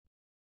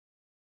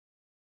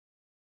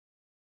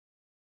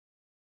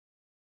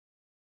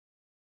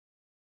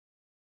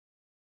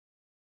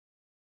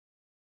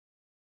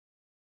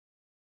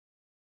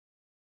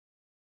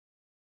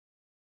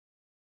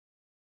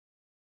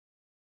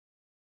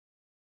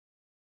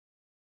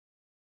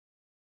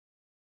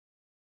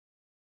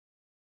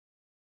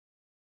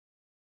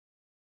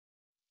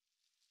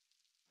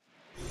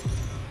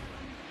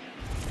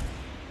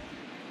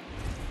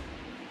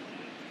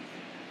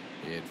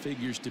It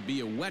figures to be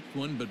a wet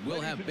one, but we'll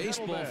have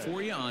baseball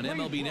for you on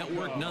MLB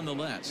Network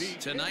nonetheless.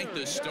 Tonight,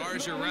 the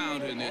stars are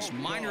out in this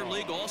minor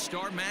league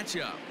all-star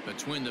matchup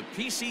between the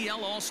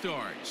PCL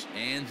All-Stars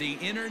and the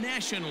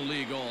International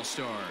League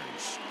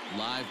All-Stars.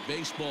 Live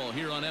baseball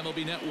here on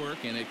MLB Network,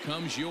 and it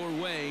comes your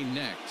way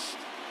next.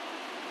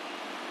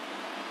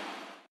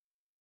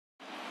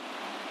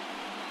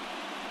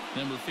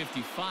 Number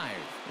 55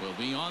 will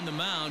be on the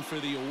mound for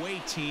the away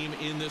team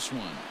in this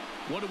one.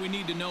 What do we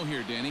need to know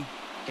here, Danny?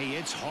 Hey,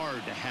 it's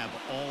hard to have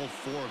all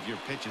 4 of your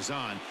pitches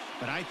on,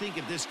 but I think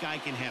if this guy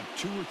can have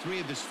 2 or 3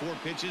 of his 4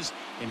 pitches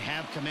and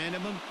have command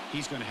of them,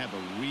 he's going to have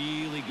a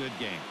really good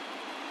game.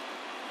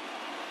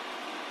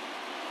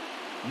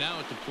 Now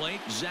at the plate,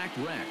 Zach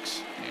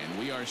Rex, and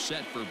we are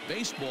set for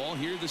baseball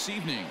here this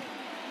evening.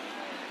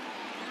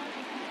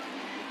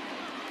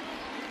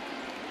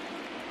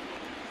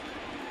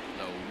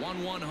 The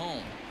 1-1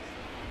 home.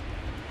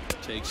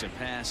 Takes a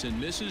pass and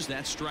misses.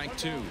 That's strike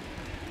 2.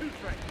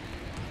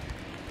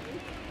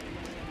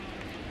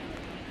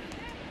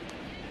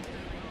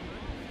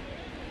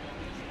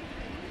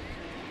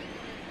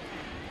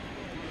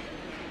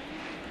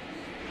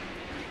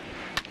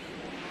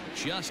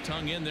 Just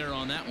hung in there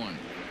on that one.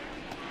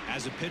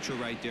 As a pitcher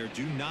right there,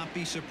 do not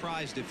be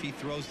surprised if he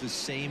throws the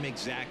same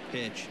exact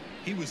pitch.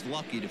 He was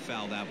lucky to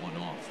foul that one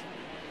off.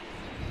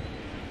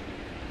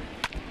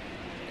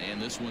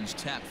 And this one's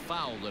tapped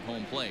foul at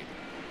home plate.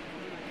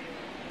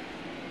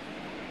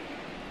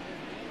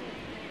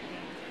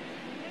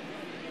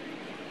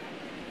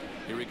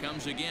 Here he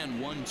comes again,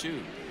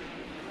 1-2.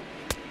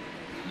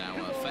 Now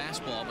a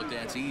fastball, but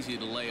that's easy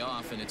to lay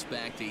off, and it's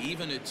back to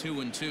even at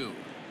 2-2.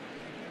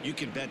 You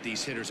can bet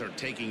these hitters are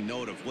taking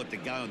note of what the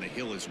guy on the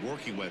hill is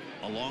working with.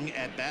 A long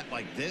at-bat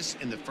like this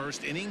in the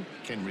first inning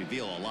can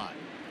reveal a lot.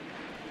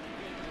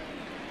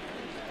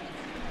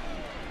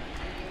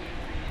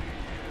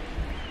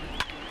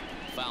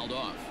 Fouled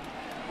off.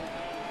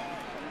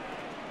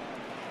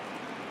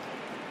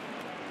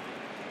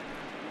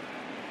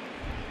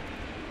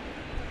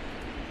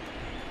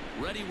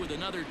 Ready with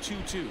another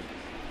 2-2.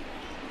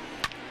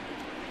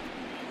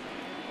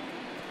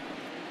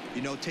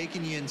 You know,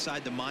 taking you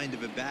inside the mind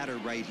of a batter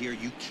right here,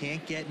 you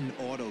can't get in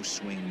auto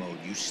swing mode.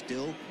 You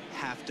still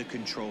have to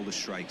control the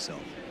strike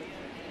zone.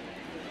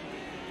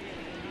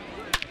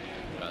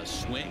 A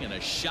swing and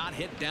a shot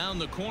hit down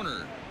the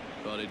corner,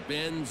 but it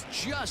bends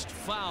just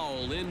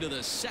foul into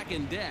the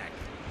second deck.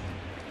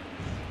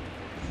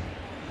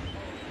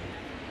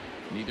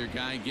 Neither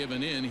guy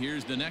giving in.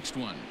 Here's the next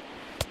one.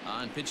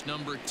 On pitch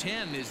number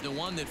 10 is the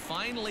one that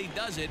finally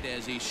does it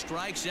as he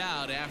strikes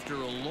out after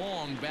a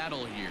long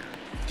battle here.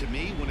 To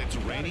me, when it's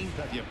raining,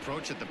 the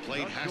approach at the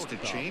plate has to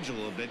change a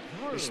little bit,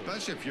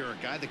 especially if you're a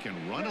guy that can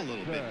run a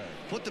little bit.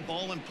 Put the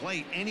ball in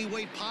play any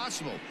way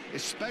possible,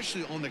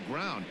 especially on the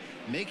ground.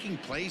 Making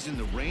plays in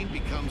the rain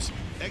becomes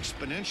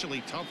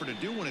exponentially tougher to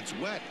do when it's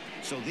wet.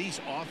 So these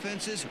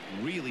offenses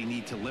really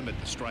need to limit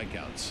the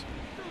strikeouts.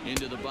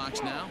 Into the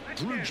box now,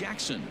 Drew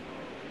Jackson.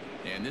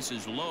 And this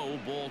is low,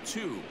 ball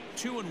 2,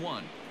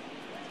 2-1.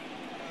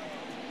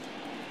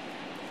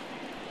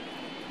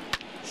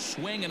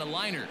 Swing and a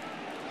liner.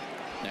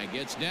 That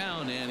gets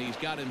down, and he's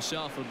got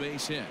himself a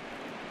base hit.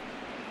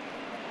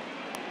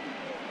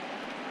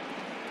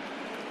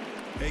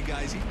 Hey,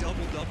 guys, he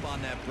doubled up on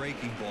that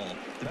breaking ball.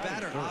 The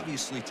batter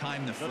obviously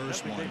timed the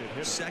first one.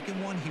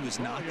 Second one, he was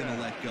not going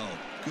to let go.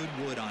 Good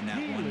wood on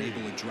that one,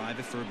 able to drive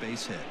it for a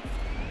base hit.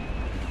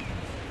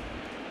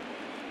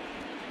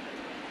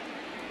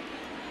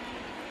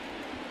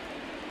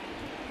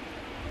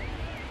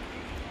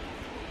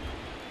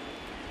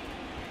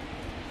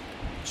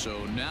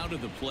 So now to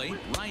the plate,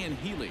 Ryan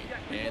Healy.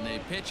 And they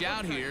pitch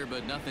out here,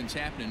 but nothing's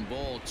happening.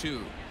 Ball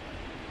 2.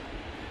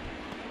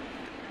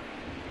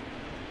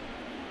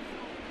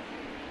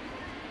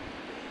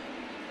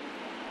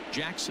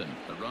 Jackson,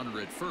 the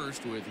runner at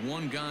first with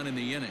 1 gone in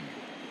the inning.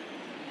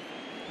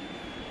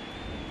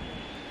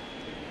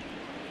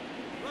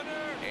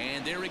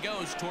 And there he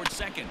goes towards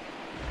second.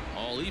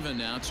 All even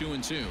now,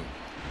 2-2.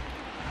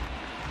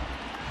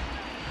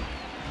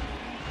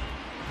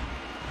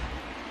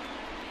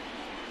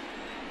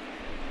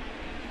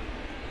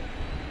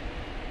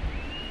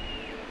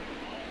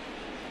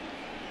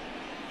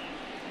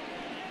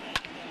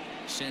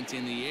 Sent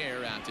in the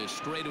air out to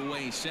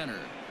straightaway center.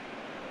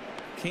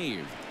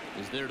 Cave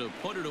is there to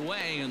put it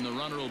away, and the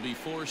runner will be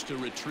forced to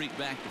retreat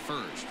back to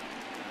first.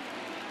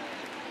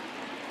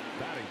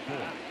 Batting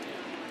fourth,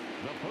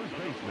 the first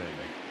baseman,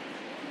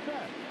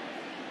 Seth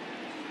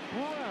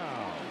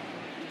Brown.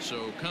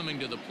 So coming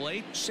to the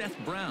plate, Seth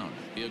Brown.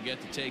 He'll get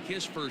to take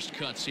his first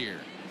cuts here.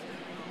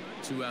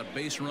 2-out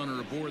base runner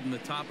aboard in the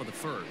top of the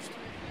first.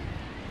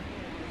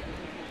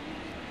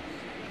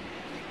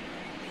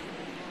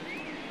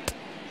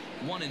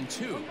 One and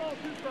two.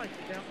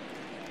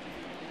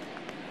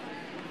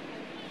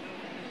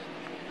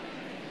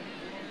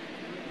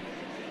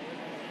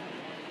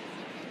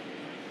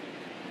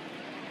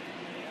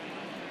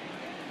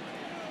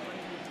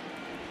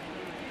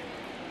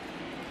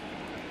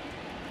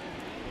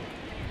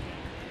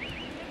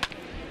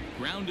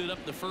 grounded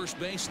up the first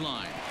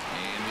baseline.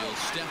 And he'll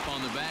step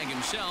on the bag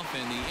himself,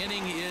 and the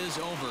inning is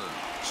over.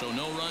 So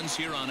no runs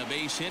here on a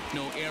base hit,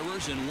 no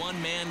errors, and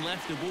one man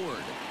left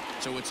aboard.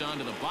 So it's on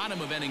to the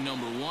bottom of inning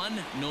number 1,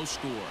 no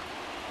score.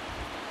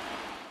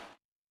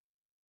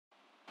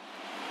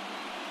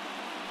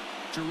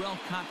 Jarrell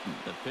Cotton,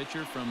 the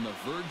pitcher from the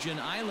Virgin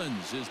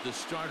Islands, is the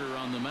starter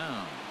on the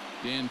mound.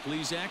 Dan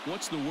Plesac,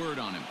 what's the word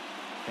on him?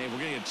 Hey, we're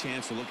going to get a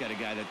chance to look at a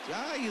guy that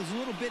he's a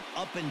little bit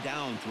up and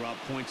down throughout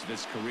points of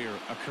his career.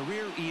 A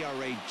career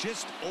ERA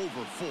just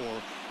over 4.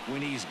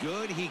 When he's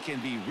good, he can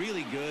be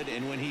really good.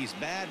 And when he's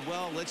bad,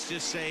 well, let's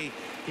just say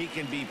he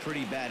can be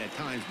pretty bad at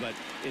times. But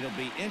it'll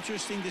be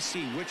interesting to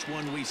see which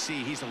one we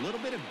see. He's a little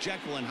bit of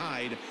Jekyll and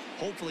Hyde.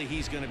 Hopefully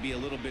he's going to be a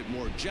little bit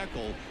more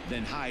Jekyll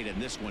than Hyde in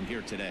this one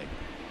here today.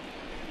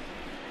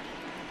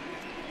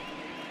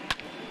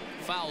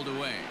 Fouled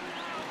away.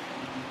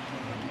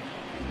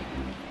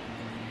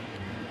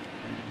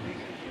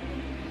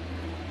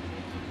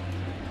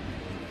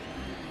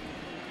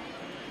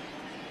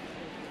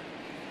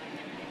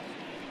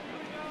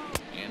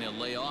 And he'll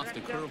lay off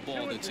the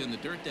curveball that's in the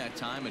dirt that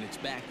time, and it's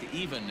back to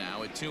even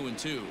now at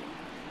 2-2.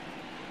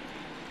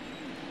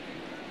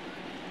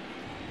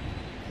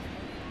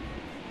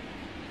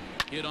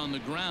 Hit on the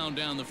ground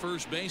down the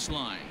first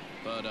baseline,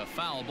 but a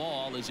foul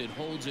ball as it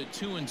holds at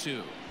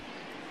 2-2.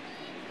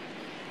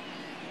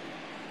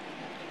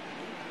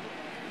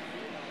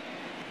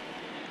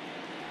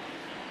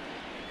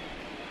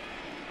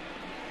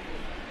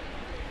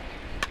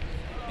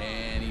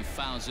 And he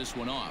fouls this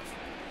one off.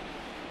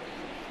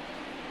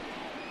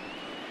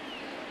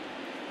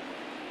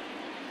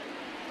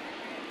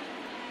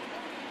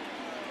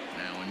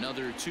 Now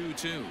another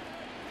 2-2.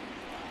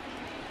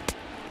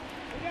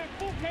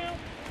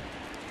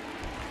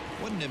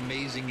 What an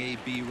amazing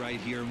AB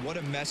right here, and what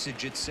a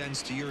message it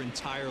sends to your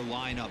entire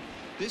lineup.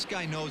 This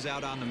guy knows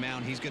out on the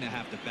mound he's going to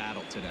have to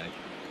battle today.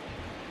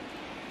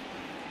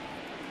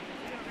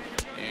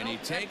 And he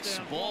takes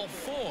ball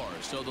 4.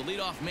 So the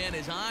leadoff man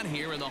is on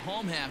here in the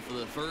home half of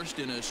the first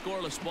in a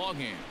scoreless ball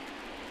game.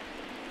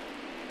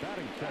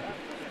 Batting second,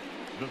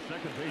 the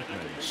second baseman.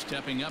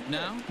 Stepping up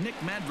now, Nick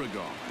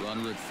Madrigal.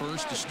 Runner at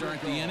first to start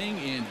the inning.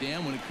 And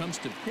Dan, when it comes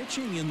to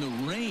pitching in the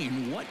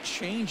rain, what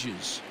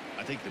changes?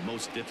 I think the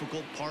most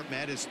difficult part,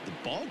 Matt, is the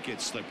ball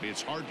gets slippery.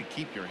 It's hard to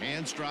keep your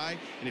hands dry.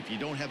 And if you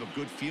don't have a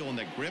good feel in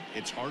that grip,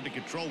 it's hard to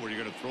control where you're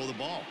going to throw the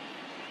ball.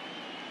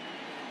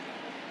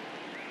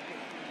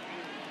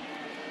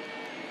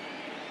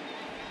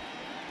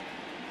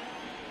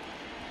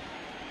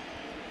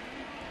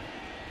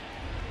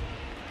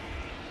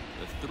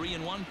 The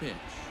 3-1 pitch.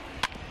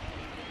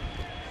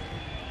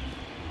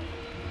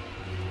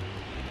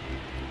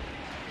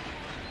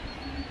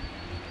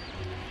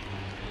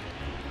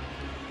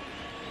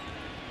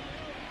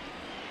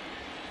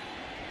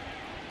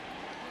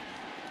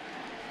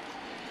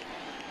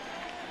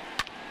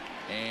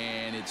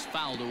 And it's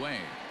fouled away.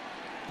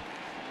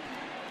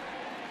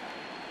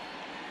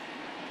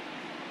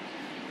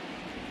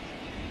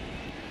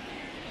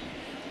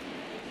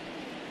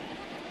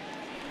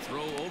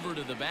 Throw over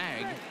to the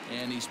bag,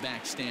 and he's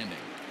back standing.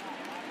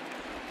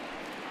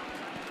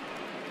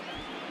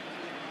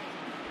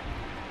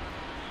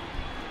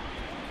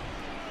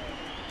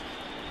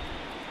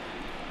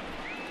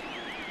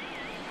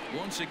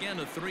 Once again,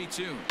 a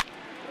 3-2.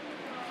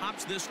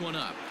 Hops this one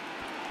up.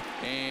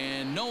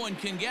 And no one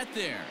can get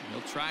there.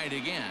 He'll try it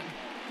again.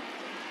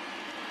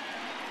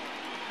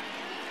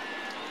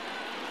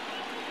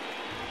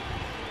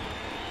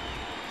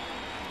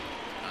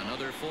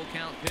 Another full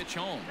count pitch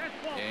home.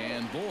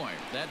 And boy,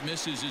 that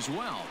misses as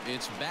well.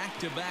 It's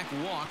back-to-back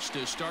walks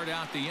to start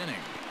out the inning.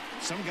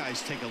 Some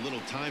guys take a little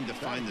time to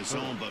find the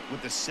zone, but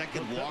with the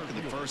second walk of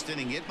the first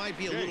inning, it might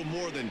be a little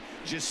more than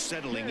just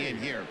settling in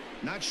here.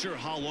 Not sure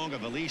how long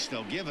of a leash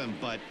they'll give him,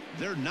 but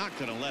they're not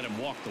going to let him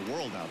walk the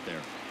world out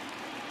there.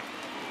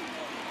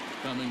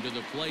 Coming to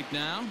the plate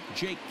now,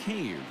 Jake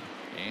Cave.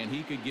 And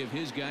he could give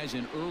his guys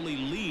an early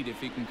lead if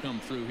he can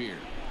come through here.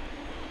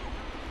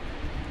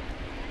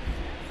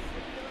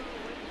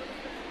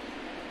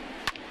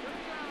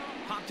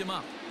 Popped him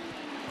up.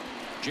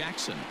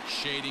 Jackson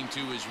shading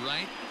to his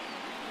right.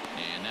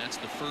 And that's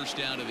the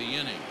first out of the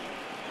inning.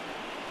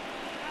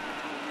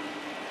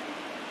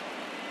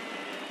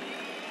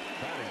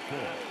 Batting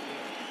fifth,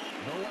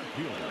 the left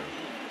fielder,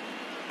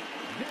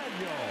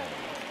 Daniel.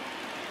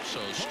 So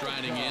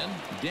striding in,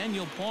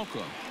 Daniel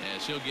Palka,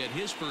 as he'll get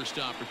his first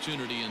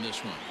opportunity in this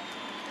one.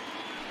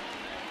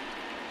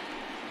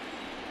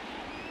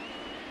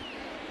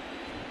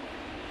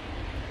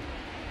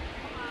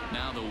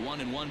 Now the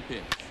 1-1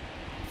 pitch.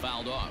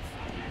 Fouled off.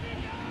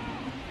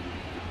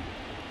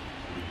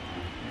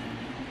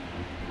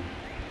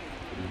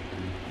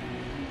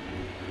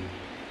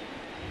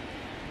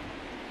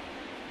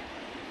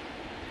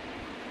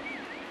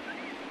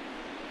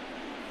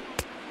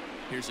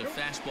 Here's a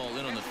fastball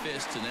in on the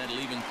fists, and that'll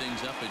even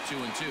things up at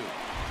 2-2.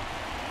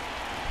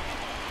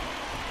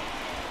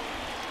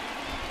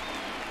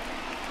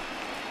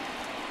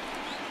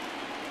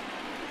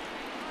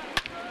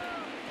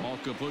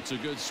 Palka puts a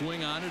good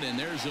swing on it, and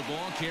there's the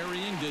ball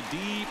carrying to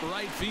deep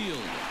right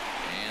field.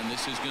 And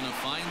this is going to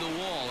find the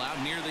wall out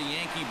near the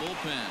Yankee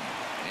bullpen.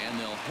 And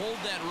they'll hold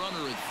that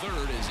runner at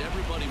third as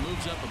everybody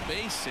moves up a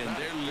base, and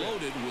they're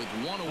loaded with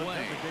one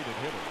away.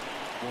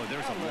 Boy,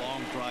 there's a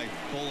long drive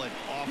bullet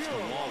off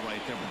the wall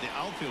right there, but the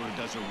outfielder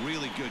does a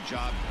really good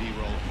job,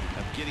 D-Roll,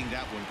 of getting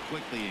that one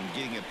quickly and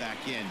getting it back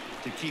in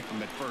to keep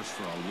him at first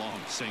for a long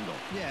single.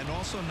 Yeah, and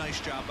also nice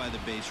job by the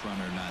base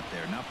runner not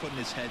there, not putting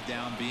his head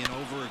down, being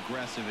over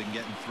aggressive and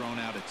getting thrown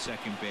out at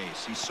second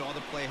base. He saw the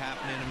play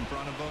happening in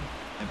front of him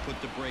and put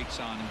the brakes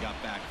on and got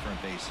back for a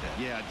base hit.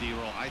 Yeah,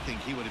 D-Roll, I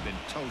think he would have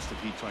been toast if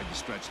he tried to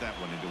stretch that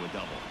one into a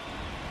double.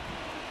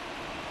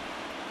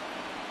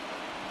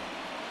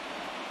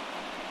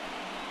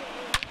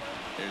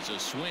 There's a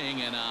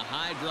swing and a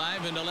high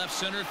drive into left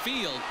center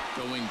field.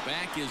 Going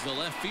back is the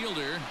left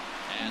fielder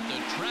at the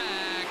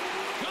track.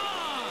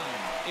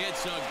 Gone!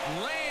 It's a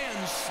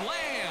grand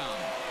slam.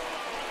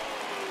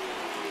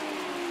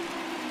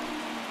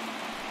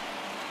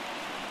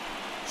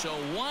 So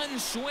one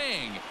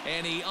swing,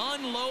 and he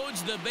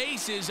unloads the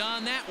bases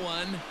on that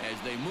one as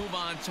they move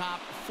on top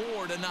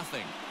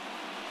 4-0.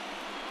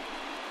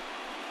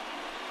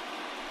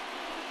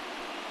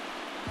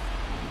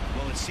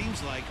 It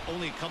seems like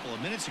only a couple of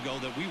minutes ago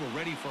that we were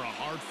ready for a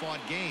hard-fought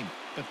game,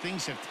 but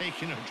things have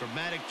taken a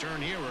dramatic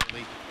turn here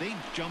early. They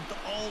jumped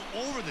all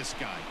over this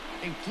guy,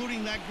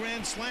 including that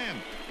grand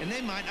slam, and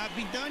they might not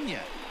be done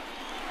yet.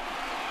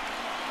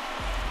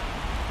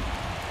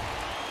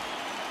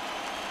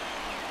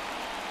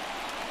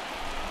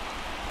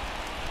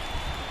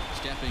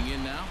 Stepping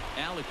in now,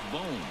 Alec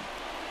Bohm.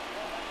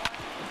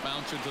 The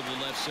bouncer to the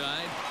left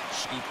side,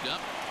 scooped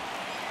up,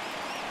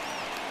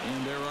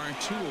 and there are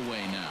 2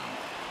 away now.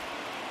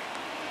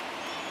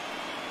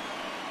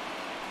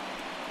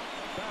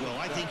 Well,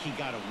 I think he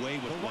got away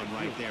with one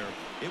right there.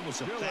 It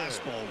was a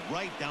fastball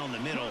right down the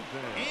middle,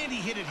 and he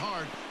hit it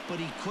hard, but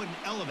he couldn't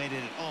elevate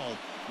it at all.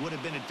 Would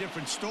have been a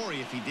different story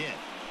if he did.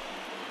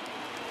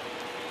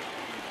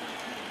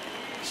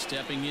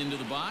 Stepping into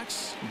the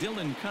box,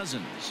 Dylan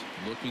Cousins,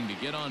 looking to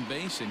get on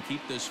base and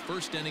keep this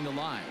first inning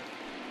alive.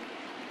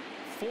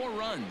 4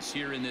 runs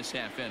here in this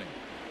half inning.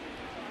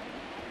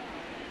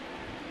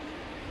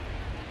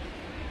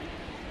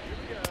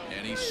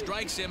 And he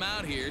strikes him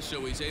out here,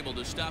 so he's able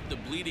to stop the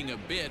bleeding a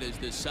bit as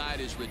this side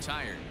is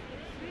retired.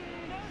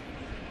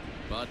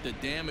 But the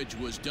damage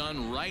was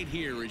done right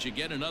here as you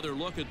get another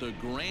look at the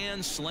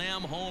grand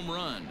slam home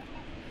run.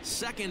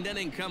 Second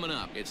inning coming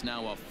up. It's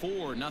now a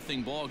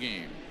 4-0 ball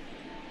game.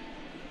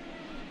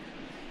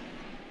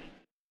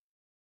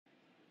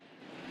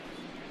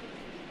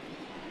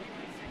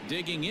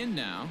 Digging in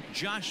now,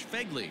 Josh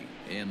Phegley,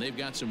 and they've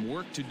got some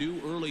work to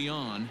do early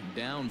on,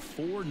 down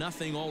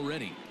 4-0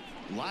 already.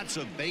 Lots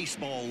of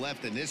baseball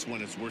left in this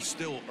one as we're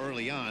still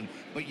early on,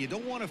 but you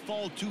don't want to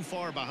fall too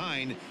far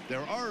behind.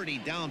 They're already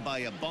down by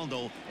a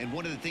bundle, and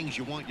one of the things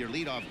you want your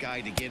leadoff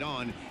guy to get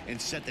on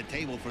and set the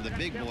table for the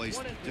big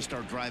boys to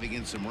start driving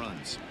in some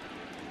runs.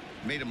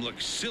 Made him look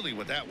silly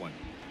with that one.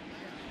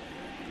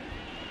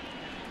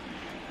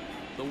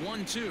 The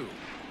 1-2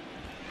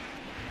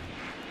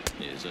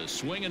 is a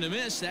swing and a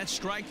miss. That's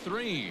strike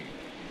 3.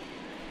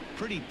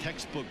 Pretty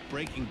textbook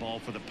breaking ball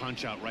for the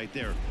punch out right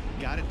there.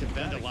 Got it to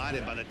bend a lot,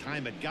 and by the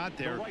time it got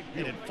there,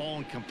 it had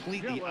fallen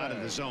completely out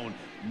of the zone.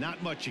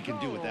 Not much you can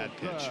do with that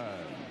pitch.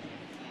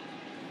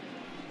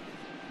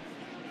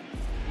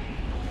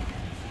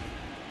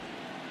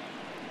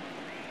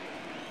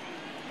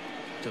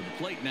 To the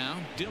plate now,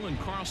 Dylan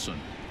Carlson.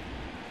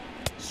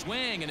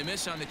 Swing and a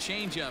miss on the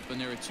changeup,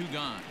 and there are 2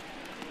 gone.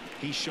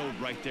 He showed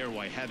right there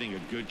why having a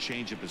good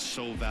changeup is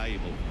so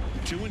valuable.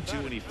 2-2,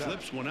 and he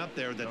flips one up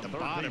there that the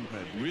bottom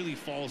really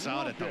falls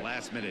out at the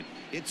last minute.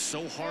 It's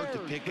so hard to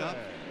pick up,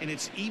 and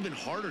it's even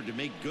harder to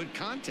make good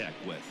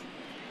contact with.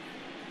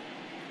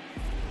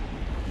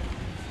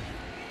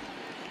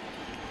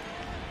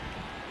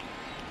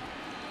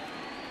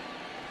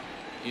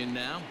 In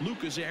now,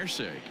 Lucas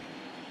Erceg.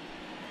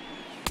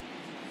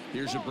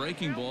 Here's a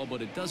breaking ball,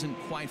 but it doesn't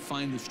quite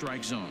find the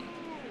strike zone.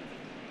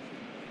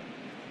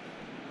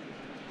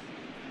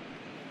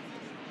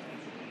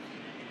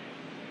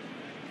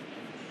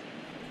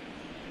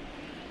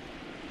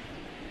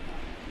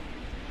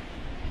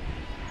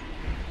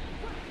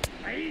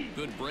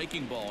 Good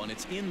breaking ball, and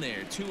it's in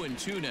there.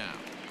 2-2 now.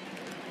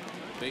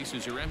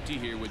 Bases are empty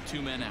here with 2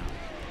 men out.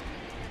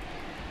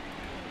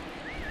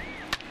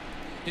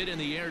 Hit in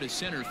the air to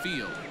center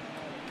field.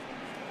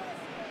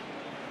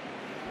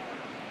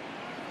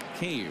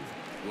 Cave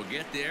will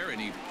get there,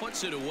 and he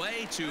puts it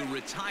away to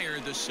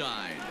retire the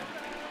side.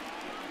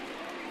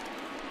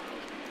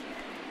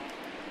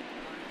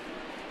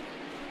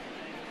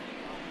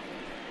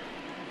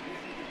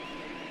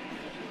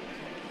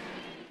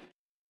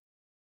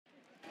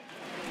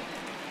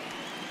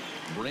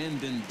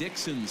 Brandon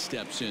Dixon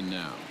steps in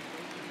now.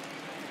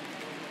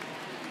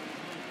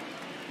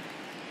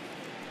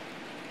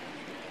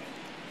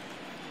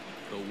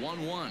 The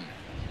 1-1.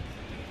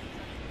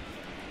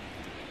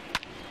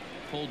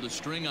 Pulled the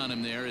string on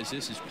him there as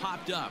this is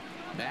popped up.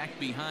 Back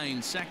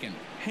behind second.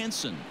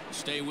 Henson.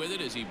 Stay with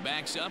it as he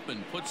backs up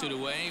and puts it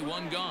away.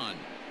 One gone.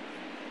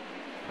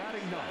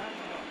 Batting ninth,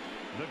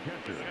 the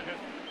catcher,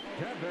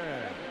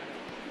 Kevin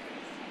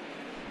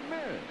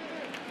Smith.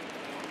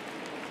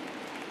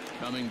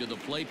 Coming to the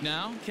plate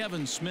now,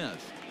 Kevin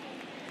Smith.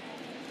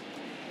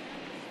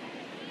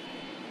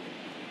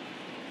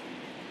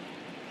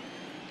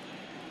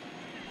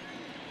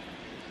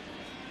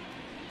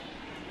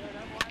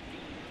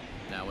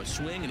 Now a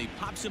swing, and he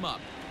pops him up.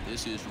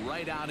 This is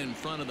right out in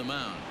front of the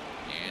mound.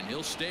 And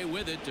he'll stay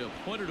with it to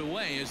put it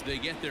away as they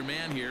get their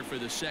man here for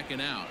the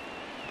second out.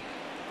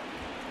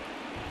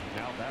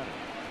 Now batting,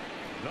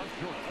 the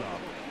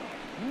shortstop,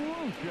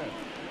 Lucius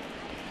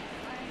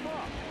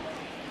Fox.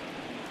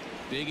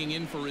 Digging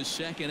in for his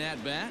second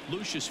at-bat,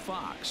 Lucius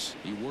Fox.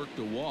 He worked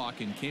a walk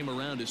and came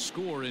around to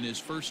score in his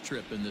first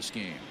trip in this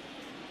game.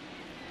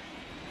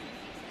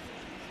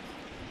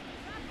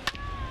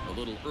 A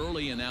little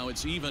early, and now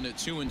it's even at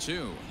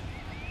 2-2.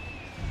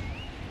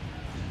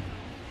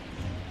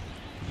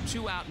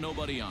 2 out,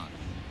 nobody on.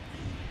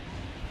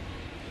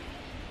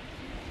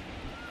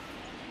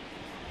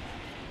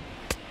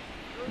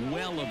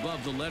 Well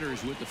above the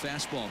letters with the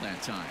fastball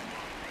that time.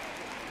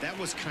 That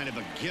was kind of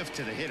a gift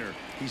to the hitter.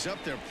 He's up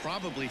there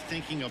probably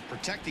thinking of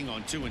protecting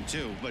on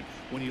 2-2, but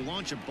when you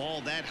launch a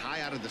ball that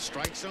high out of the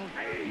strike zone.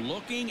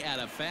 Looking at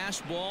a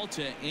fastball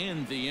to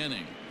end the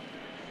inning.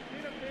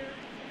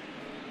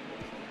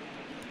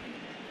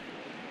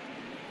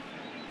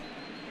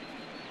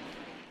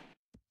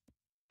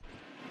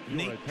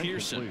 Nate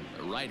Pearson,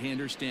 a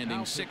right-hander standing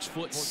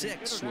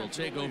 6'6", will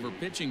take over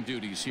pitching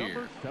duties here.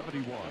 Number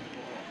 71,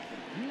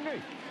 Nate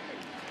Pearson.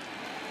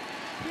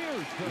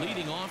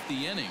 Leading off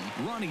the inning,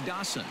 Ronnie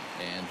Dawson,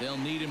 and they'll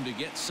need him to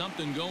get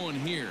something going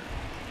here.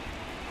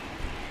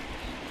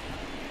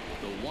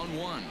 The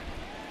 1-1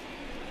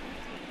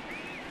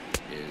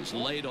 is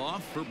laid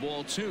off for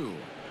ball 2.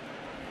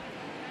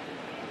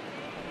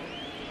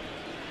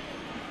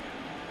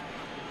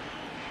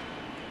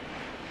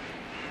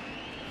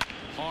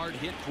 Hard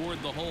hit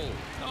toward the hole.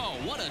 Oh,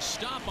 what a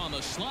stop on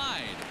the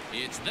slide.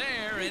 It's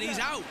there, and he's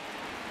out.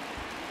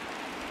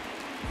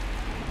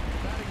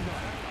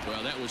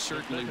 Well, that was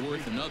certainly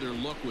worth another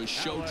look with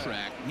Show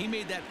Track. He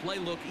made that play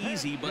look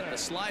easy, but the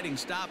sliding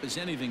stop is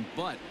anything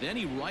but. Then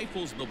he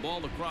rifles the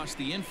ball across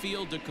the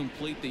infield to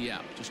complete the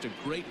out. Just a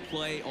great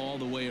play all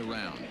the way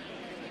around.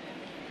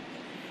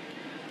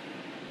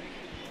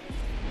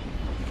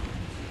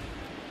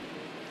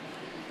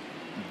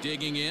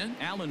 Digging in,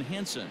 Alan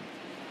Henson.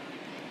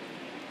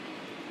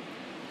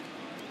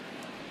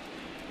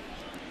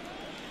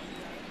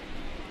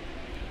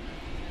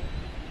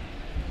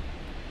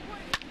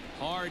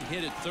 Hard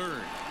hit at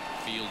third.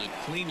 Fielded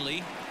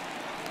cleanly.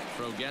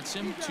 Throw gets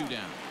him. 2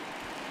 down.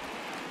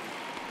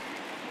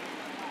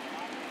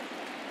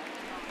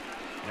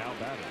 Now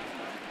batting,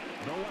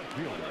 the left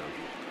fielder,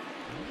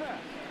 Zach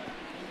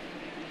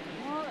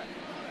Rex.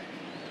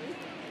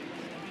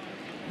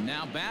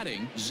 Now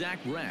batting, Zach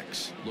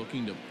Rex,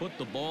 looking to put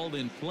the ball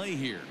in play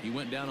here. He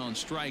went down on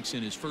strikes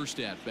in his first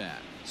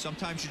at-bat.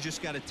 Sometimes you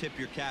just got to tip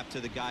your cap to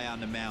the guy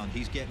on the mound.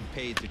 He's getting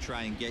paid to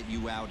try and get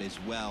you out as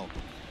well.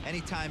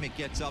 Anytime it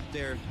gets up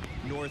there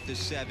north of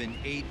 7,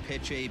 8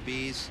 pitch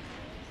ABs,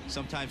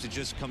 sometimes it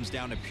just comes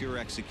down to pure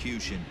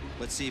execution.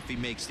 Let's see if he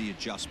makes the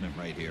adjustment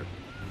right here.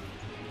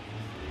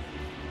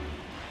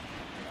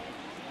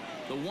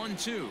 The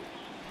 1-2.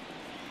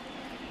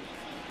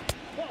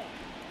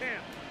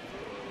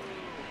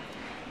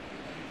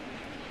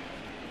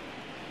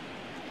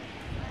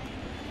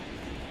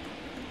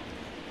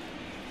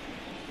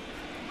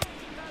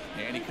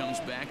 And he comes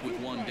back with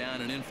 1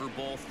 down and in for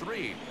ball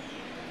 3.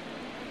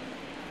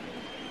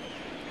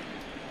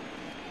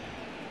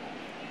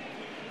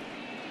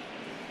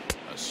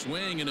 A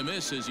swing and a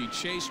miss as he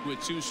chased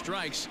with 2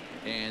 strikes,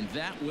 and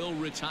that will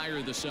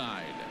retire the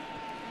side.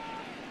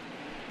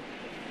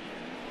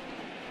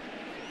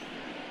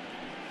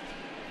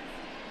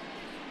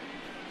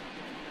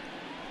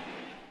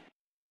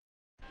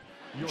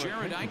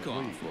 Jared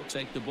Eichhoff will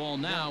take the ball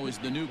now as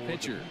the new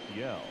pitcher.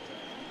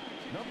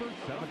 Number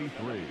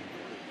 73,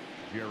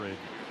 Jared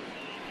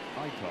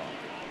Eichhoff.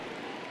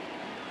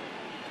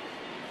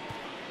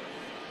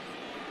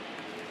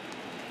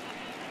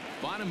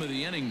 Bottom of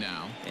the inning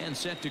now, and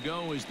set to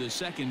go is the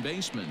second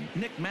baseman,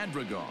 Nick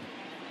Madrigal.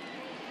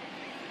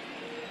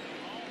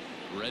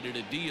 Ready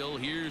to deal.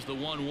 Here's the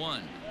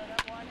 1-1.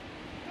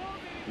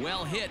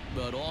 Well hit,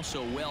 but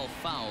also well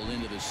fouled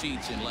into the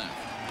seats and left.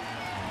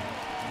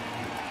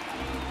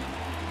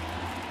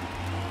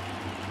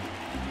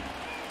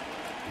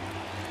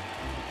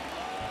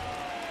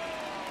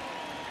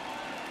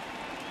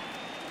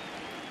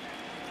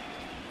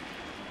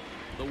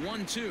 The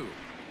 1-2.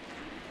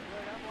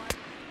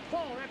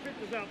 Ball, that pitch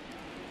is up.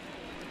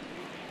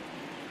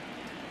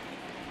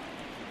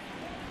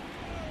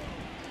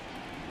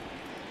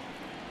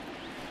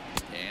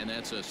 And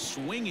that's a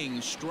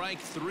swinging strike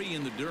 3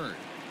 in the dirt.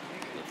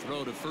 The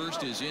throw to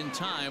first is in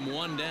time.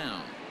 1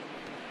 down.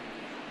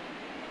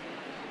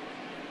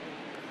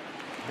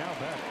 Now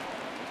batting,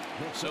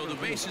 So the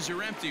bases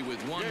are empty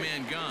with one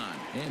man gone.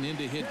 And in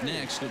to hit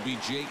next will be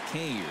Jake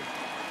Cave.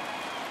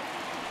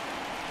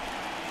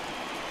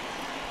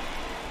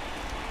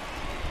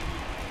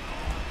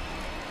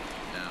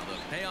 Now the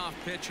payoff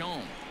pitch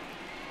home.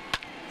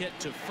 Hit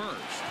to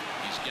first.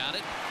 He's got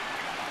it.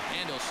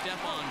 And he'll step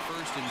on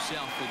first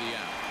himself for the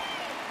out.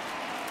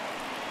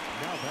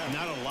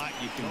 Not a lot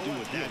you can do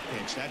with that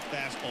pitch. That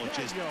fastball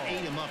just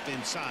ate him up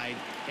inside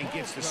and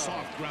gets the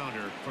soft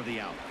grounder for the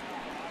out.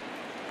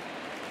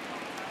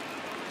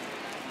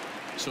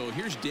 So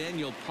here's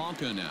Daniel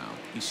Palka now.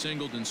 He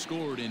singled and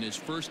scored in his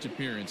first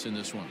appearance in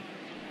this one.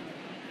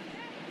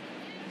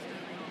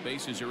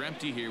 Bases are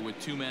empty here with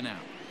two men out.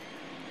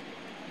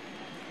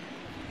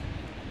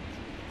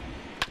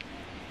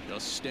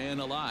 Just staying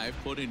alive,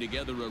 putting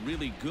together a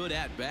really good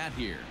at-bat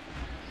here.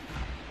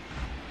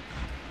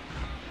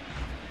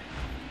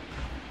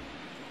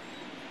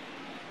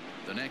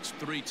 The next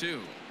 3-2.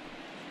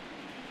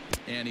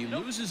 And he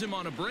loses him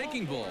on a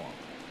breaking ball.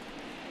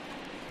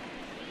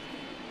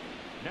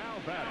 Now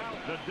batting,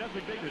 the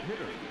designated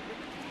hitter,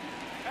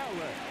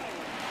 Alex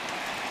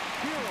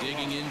Kirilloff.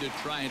 Digging in to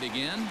try it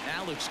again,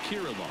 Alex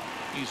Kirilloff.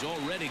 He's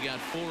already got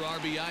 4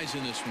 RBIs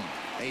in this one.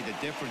 Hey, the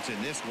difference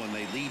in this one,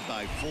 they lead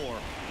by 4.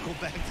 Go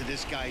back to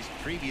this guy's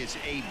previous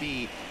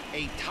AB,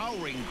 a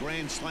towering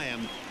grand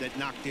slam that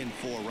knocked in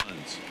 4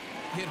 runs.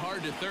 Hit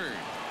hard to third.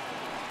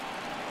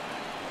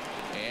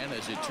 And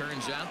as it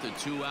turns out, the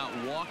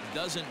 2-out walk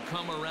doesn't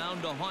come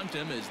around to haunt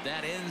him as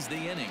that ends the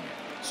inning.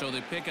 So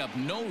they pick up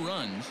no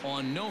runs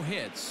on no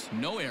hits,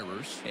 no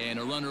errors, and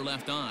a runner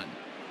left on.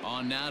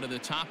 On now to the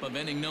top of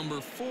inning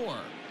number 4.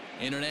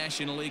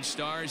 International League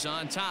Stars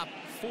on top,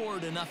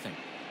 4-0.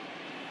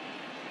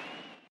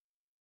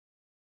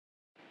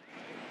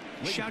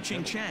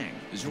 Xiaoqing Chang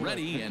is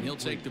ready, and he'll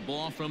take the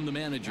ball from the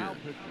manager. Now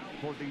pitching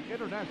for the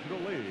International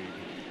League,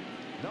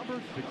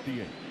 number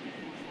 68,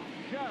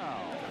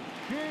 Xiaoqing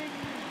Chang.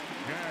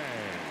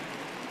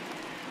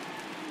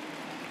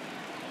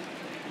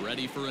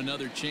 Ready for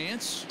another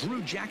chance?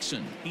 Drew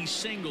Jackson. He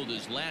singled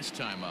his last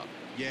time up.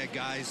 Yeah,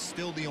 guys,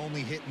 still the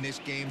only hit in this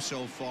game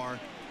so far.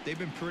 They've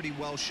been pretty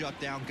well shut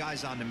down.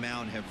 Guys on the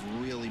mound have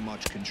really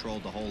much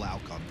controlled the whole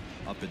outcome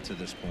up until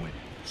this point.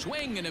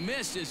 Swing and a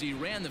miss as he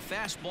ran the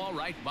fastball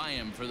right by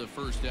him for the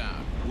first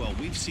out. Well,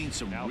 we've seen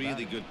some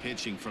really good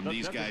pitching from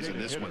these guys in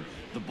this one.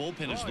 The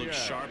bullpen has looked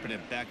sharp and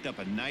it backed up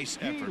a nice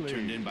effort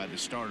turned in by the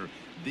starter.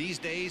 These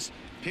days,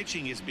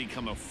 pitching has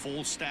become a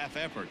full staff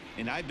effort,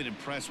 and I've been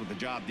impressed with the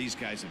job these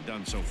guys have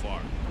done so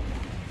far.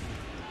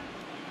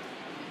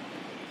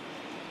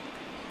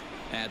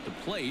 At the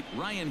plate,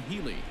 Ryan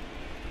Healy.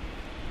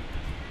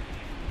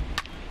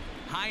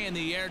 High in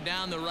the air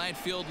down the right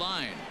field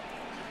line.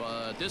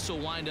 But this will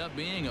wind up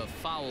being a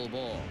foul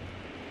ball.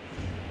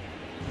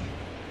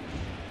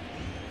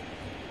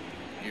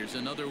 Here's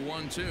another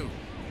 1-2.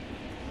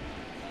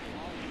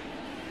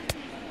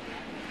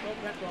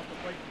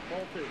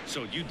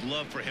 So you'd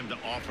love for him to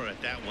offer at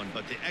that one,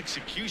 but the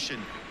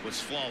execution was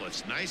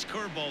flawless. Nice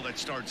curveball that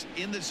starts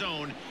in the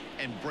zone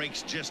and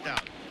breaks just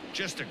out.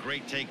 Just a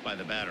great take by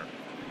the batter.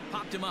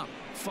 Popped him up.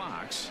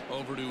 Fox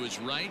over to his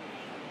right.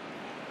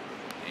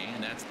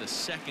 And that's the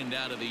second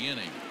out of the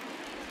inning.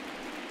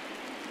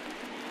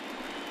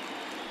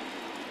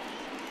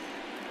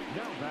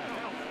 Now batting,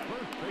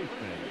 first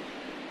baseman,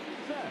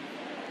 Seth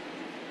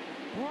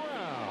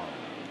Brown.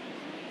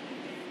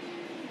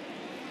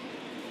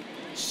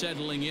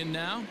 Settling in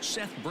now,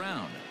 Seth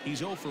Brown. He's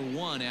 0 for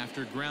 1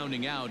 after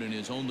grounding out in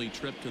his only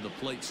trip to the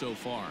plate so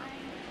far.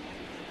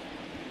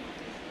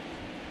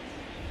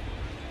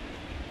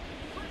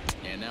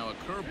 And now a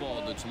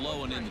curveball that's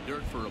low and in the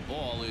dirt for a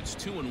ball. It's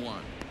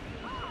 2-1.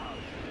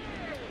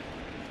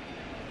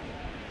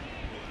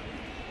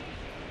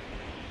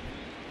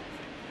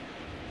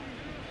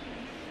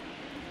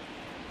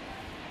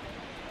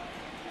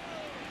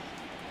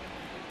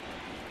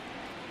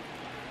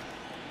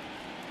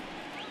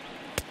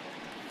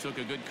 Took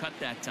a good cut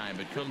that time.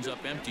 It comes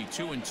up empty.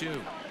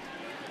 2-2.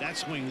 That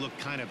swing looked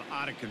kind of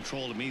out of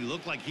control to me. It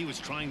looked like he was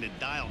trying to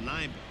dial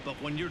 9,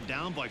 but when you're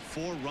down by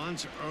 4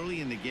 runs early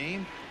in the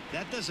game,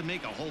 that doesn't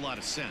make a whole lot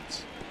of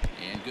sense.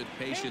 And good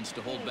patience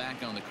to hold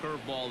back on the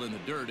curveball in the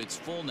dirt. It's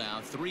full now.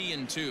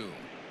 3-2.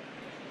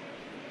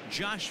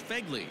 Josh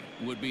Phegley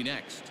would be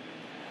next.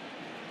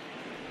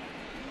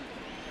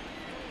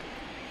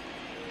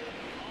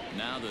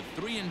 Now the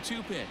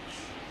 3-2 pitch.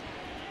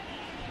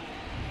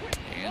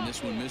 And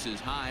this one misses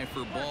high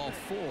for ball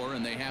 4,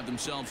 and they have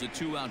themselves a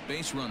 2-out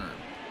base runner.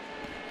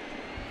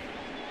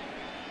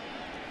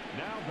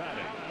 Now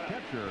batting,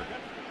 catcher,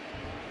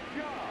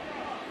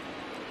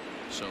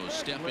 So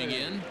stepping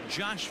in,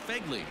 Josh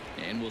Phegley.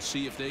 And we'll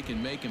see if they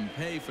can make him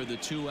pay for the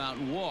 2-out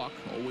walk.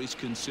 Always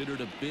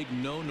considered a big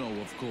no-no,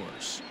 of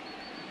course.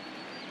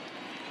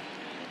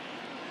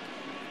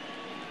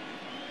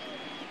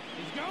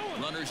 He's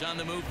going. Runners on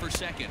the move for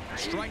second.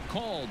 Strike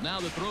called. Now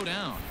the throw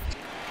down.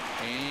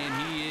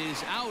 And he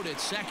is out at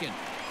second.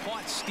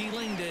 Caught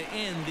stealing to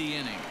end the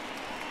inning.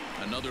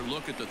 Another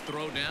look at the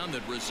throwdown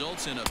that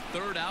results in a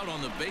third out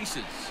on the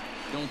bases.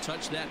 Don't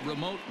touch that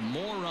remote.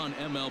 More on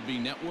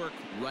MLB Network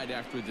right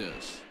after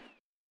this.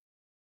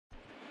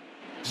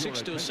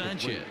 Sixto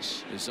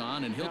Sanchez is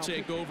on, and he'll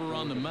take over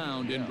on the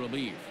mound in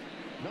relief.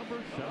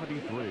 Number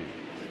 73,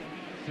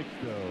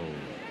 Sixto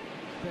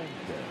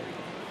Sanchez.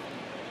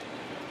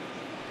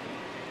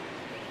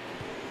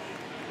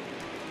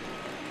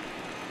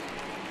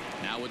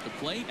 Now at the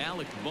plate,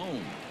 Alec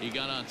Bohm. He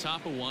got on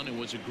top of one and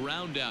was a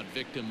ground out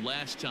victim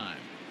last time.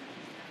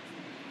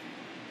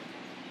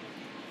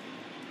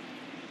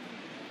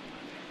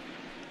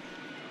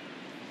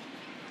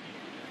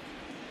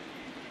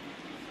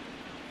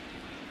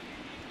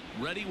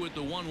 Ready with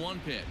the 1-1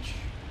 pitch.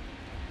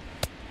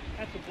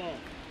 That's a ball.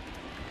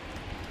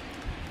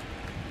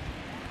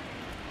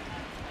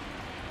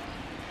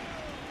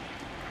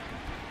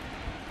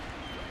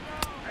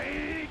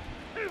 Hey,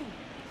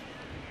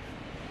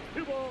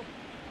 two balls,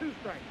 2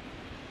 strikes.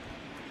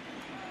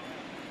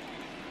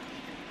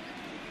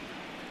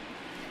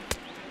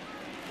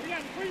 We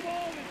got 3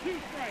 balls and 2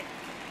 strikes.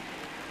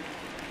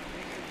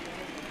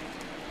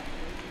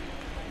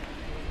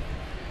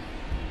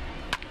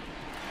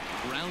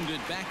 Grounded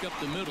back up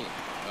the middle.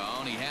 Oh,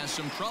 and he has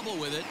some trouble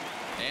with it.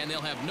 And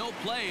they'll have no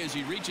play as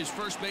he reaches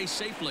first base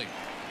safely.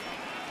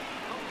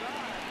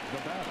 The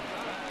batter,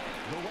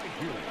 the right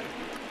fielder,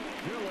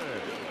 Dylan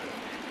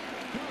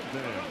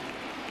Cousins.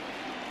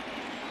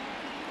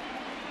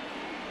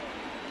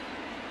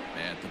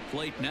 At the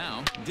plate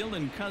now,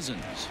 Dylan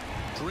Cousins.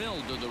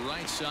 Drilled to the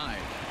right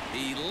side.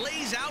 He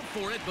lays out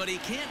for it, but he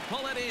can't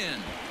pull it in.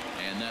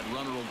 And that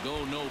runner will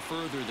go no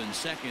further than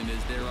second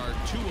as there are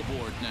 2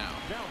 aboard now.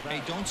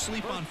 Hey, don't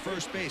sleep on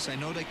first base. I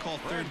know they call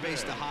third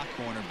base the hot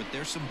corner, but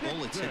there's some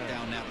bullets hit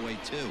down that way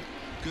too.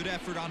 Good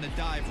effort on the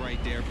dive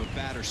right there, but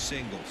batter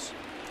singles.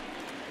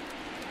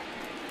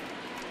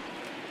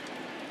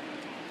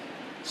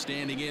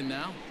 Standing in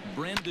now,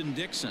 Brendan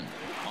Dixon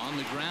on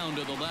the ground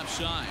to the left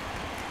side.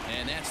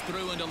 And that's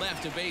through into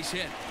left, a base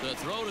hit. The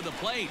throw to the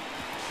plate.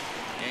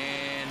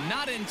 And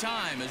not in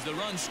time as the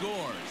run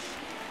scores.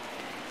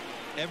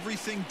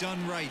 Everything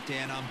done right,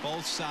 Dan, on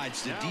both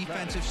sides, the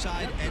defensive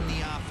side and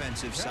the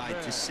offensive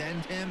side, to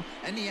send him,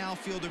 and the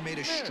outfielder made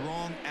a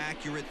strong,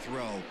 accurate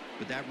throw,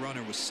 but that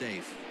runner was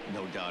safe.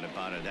 No doubt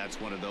about it. That's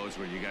one of those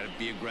where you got to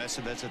be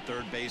aggressive as a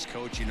third base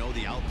coach. You know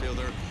the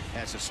outfielder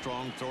has a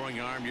strong throwing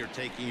arm. You're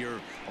taking a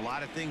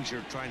lot of things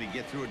you're trying to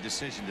get through a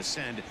decision to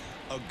send.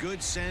 A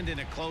good send in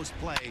a close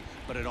play,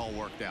 but it all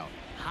worked out.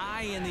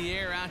 High in the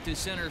air out to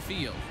center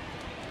field.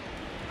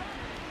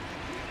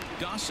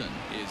 Dawson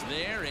is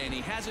there, and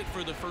he has it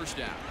for the first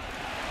out.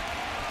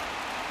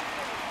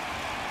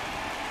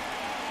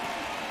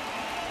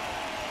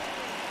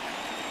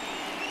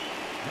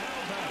 Now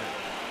batting,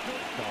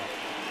 shortstop,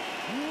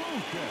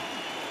 Lucius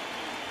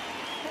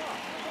Fox.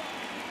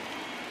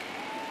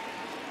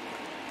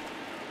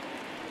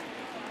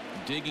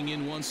 Digging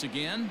in once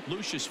again,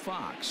 Lucius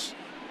Fox.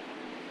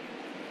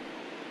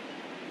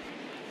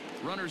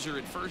 Runners are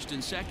at first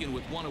and second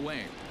with 1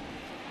 away.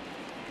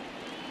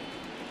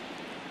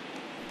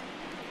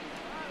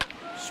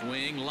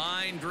 Swing,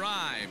 line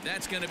drive.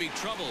 That's going to be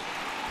trouble.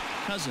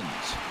 Cousins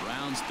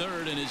rounds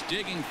third and is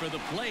digging for the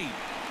plate.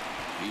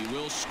 He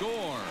will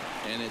score,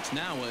 and it's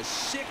now a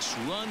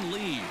 6-run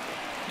lead.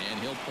 And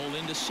he'll pull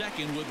into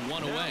second with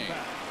 1 away.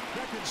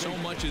 So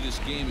much of this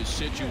game is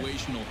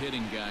situational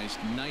hitting, guys.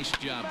 Nice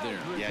job there.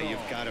 Yeah,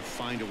 you've got to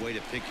find a way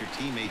to pick your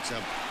teammates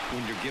up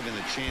when you're given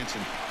the chance,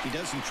 and he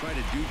doesn't try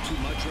to do too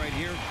much right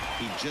here.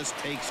 He just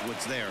takes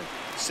what's there.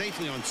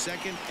 Safely on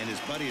second, and his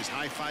buddy is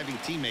high-fiving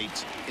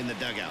teammates in the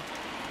dugout.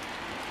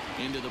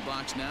 Into the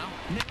box now,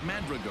 Nick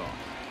Madrigal.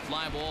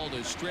 Fly ball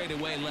to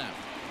straightaway left.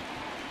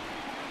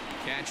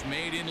 Catch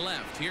made in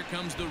left. Here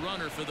comes the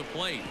runner for the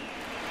plate.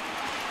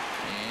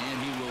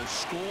 And he will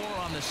score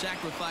on the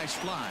sacrifice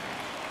fly.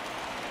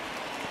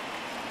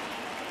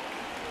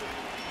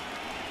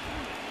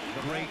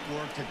 Great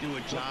work to do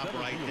a job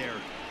right there.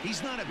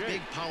 He's not a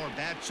big power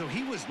bat, so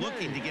he was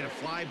looking to get a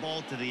fly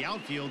ball to the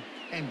outfield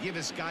and give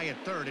his guy at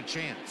third a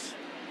chance.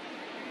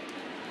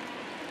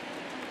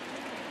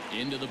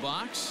 Into the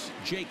box,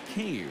 Jake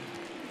Cave.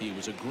 He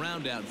was a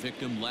ground out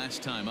victim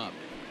last time up.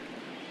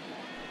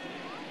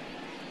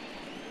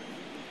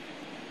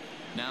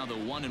 Now the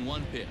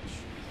 1-1 pitch.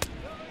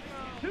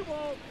 2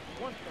 balls,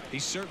 1 strike. He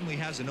certainly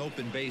has an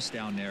open base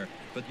down there,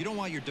 but you don't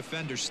want your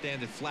defenders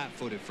standing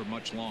flat-footed for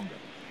much longer.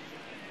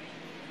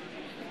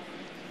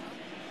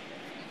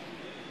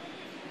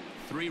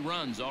 3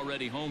 runs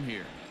already home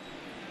here.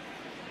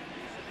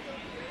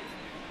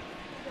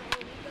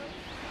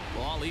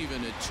 Ball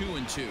even at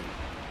 2-2.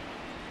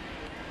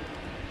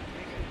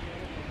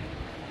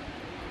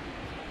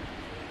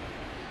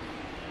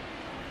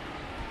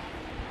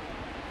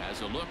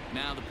 Has a look,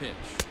 now the pitch.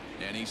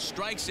 And he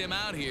strikes him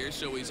out here,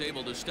 so he's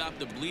able to stop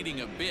the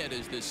bleeding a bit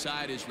as this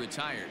side is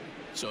retired.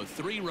 So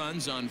 3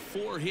 runs on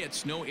 4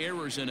 hits, no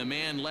errors, and a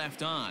man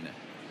left on.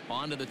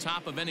 On to the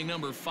top of inning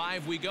number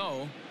 5 we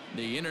go.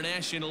 The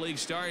International League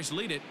Stars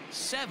lead it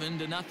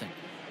 7-0.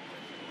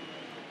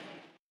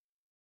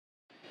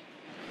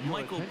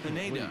 Michael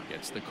Pineda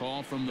gets the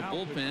call from the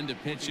bullpen to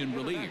pitch in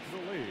relief.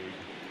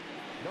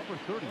 Number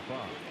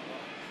 35,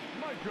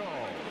 Michael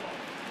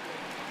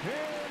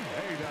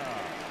Pineda.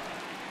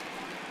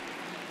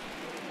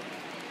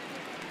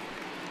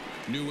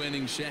 New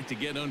inning set to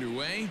get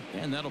underway,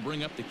 and that'll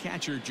bring up the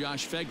catcher,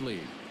 Josh Phegley.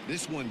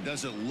 This one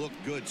doesn't look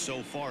good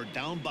so far.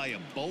 Down by a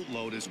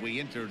boatload as we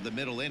enter the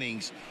middle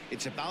innings.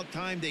 It's about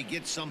time they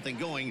get something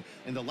going,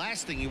 and the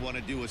last thing you want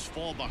to do is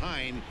fall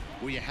behind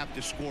where you have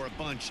to score a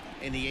bunch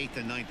in the 8th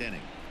and 9th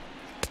inning.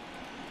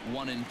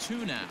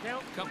 1-2 now.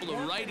 A couple of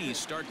righties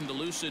starting to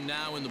loosen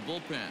now in the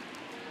bullpen.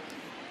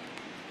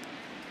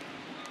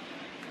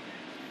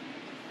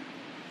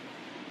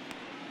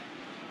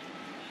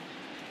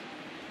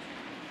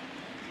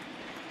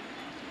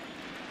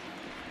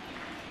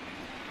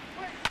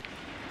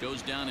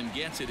 Goes down and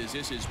gets it as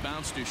this is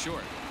bounced to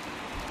short.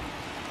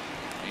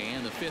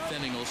 And the 5th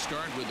inning will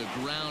start with a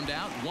ground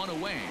out, 1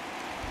 away.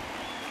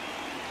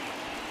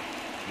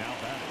 Now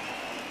batting,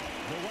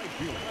 the right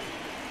fielder,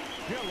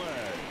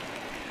 Dylan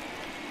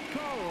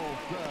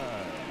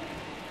Carlson.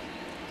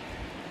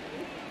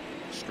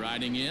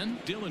 Striding in,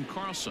 Dylan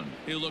Carlson.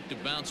 He'll look to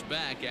bounce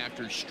back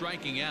after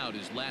striking out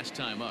his last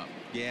time up.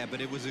 Yeah,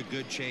 but it was a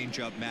good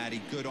changeup,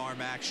 Matty. Good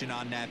arm action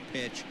on that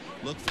pitch.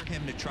 Look for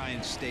him to try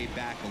and stay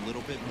back a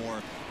little bit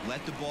more.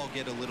 Let the ball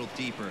get a little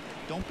deeper.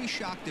 Don't be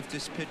shocked if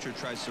this pitcher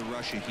tries to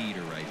rush a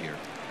heater right here.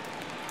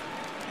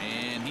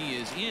 And he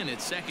is in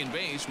at second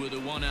base with a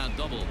 1-out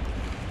double.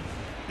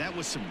 That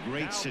was some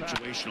great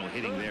situational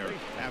hitting there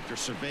after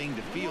surveying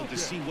the field to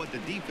see what the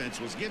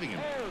defense was giving him.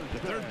 The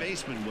third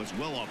baseman was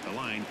well off the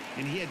line,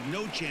 and he had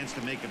no chance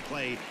to make a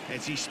play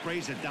as he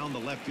sprays it down the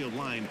left field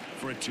line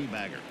for a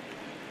 2-bagger.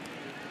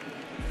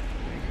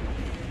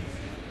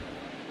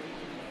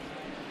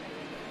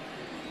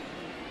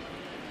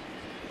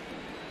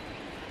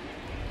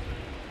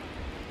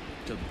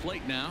 To the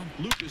plate now,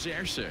 Lucas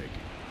Erceg.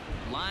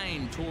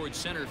 Line towards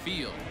center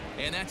field,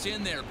 and that's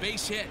in there.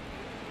 Base hit.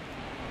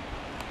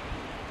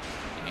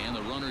 And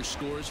the runner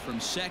scores from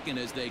second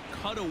as they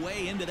cut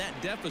away into that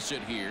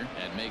deficit here.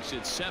 That makes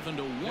it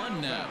 7-1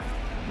 now.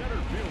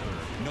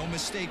 No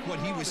mistake what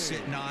he was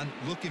sitting on,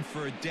 looking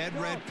for a dead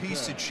red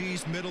piece of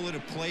cheese middle of the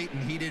plate,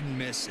 and he didn't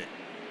miss it.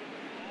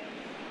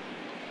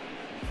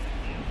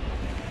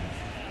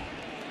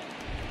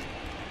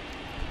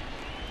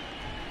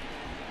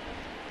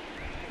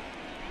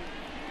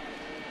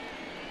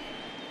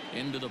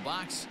 Into the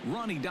box,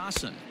 Ronnie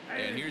Dawson.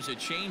 And here's a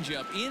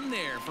changeup in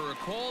there for a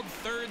called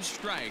 3rd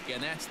strike,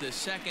 and that's the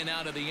 2nd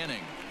out of the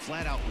inning.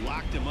 Flat out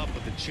locked him up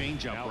with the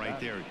changeup right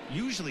there.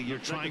 Usually you're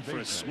trying for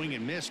a swing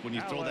and miss when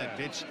you throw that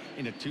pitch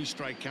in a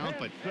 2-strike count,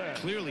 but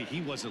clearly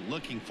he wasn't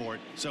looking for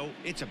it, so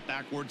it's a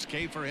backwards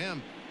K for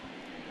him.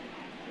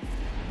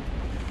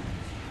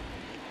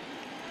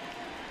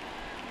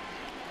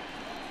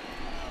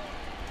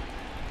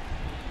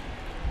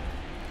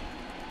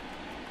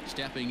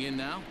 Stepping in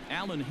now,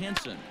 Alan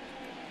Henson.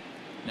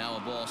 Now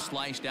a ball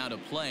sliced out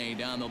of play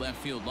down the left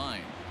field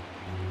line.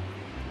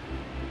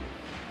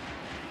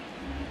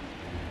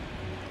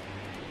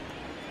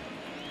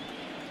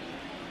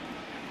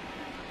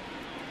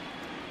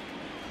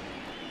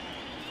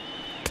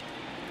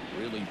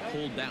 Really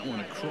pulled that one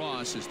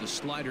across as the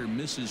slider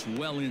misses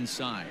well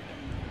inside.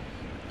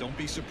 Don't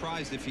be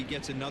surprised if he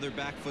gets another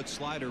back foot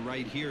slider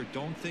right here.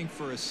 Don't think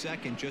for a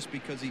second just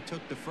because he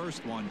took the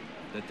first one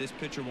that this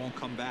pitcher won't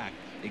come back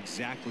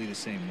exactly the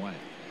same way.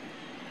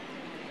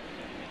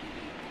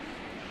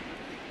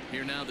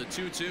 Here now the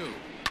 2-2.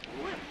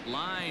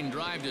 Line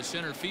drive to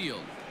center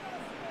field.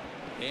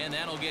 And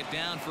that'll get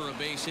down for a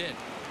base hit.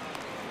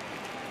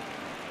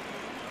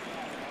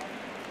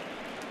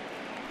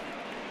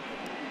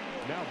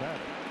 Now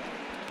batting,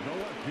 the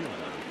left fielder,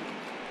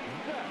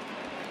 Zach Rex.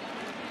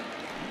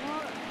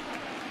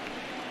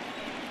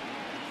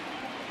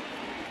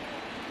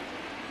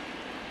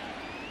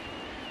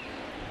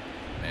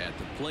 At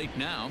the plate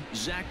now,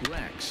 Zach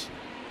Rex.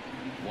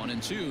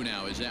 1-2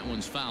 now as that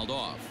one's fouled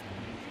off.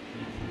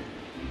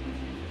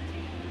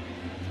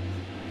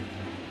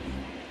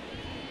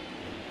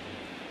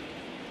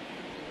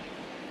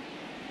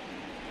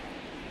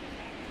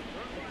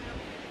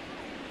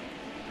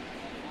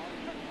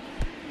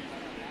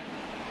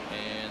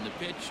 And the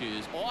pitch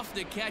is off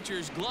the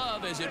catcher's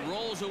glove as it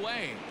rolls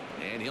away.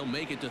 And he'll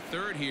make it to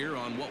third here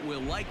on what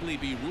will likely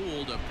be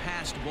ruled a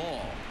passed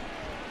ball.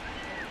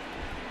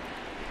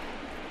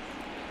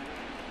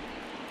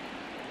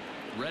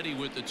 Ready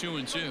with the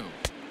 2-2.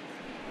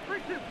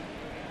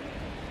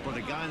 For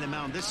the guy on the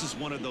mound, this is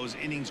one of those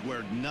innings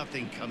where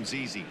nothing comes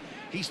easy.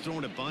 He's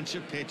thrown a bunch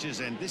of pitches,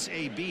 and this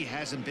AB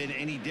hasn't been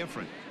any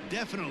different.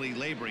 Definitely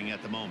laboring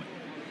at the moment.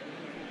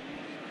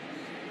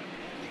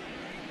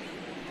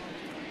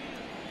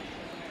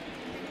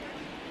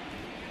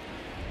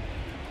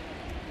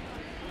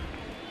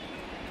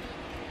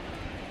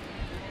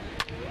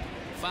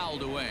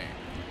 Fouled away.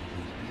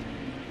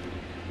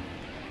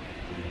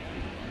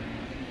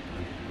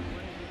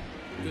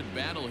 Good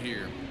battle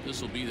here.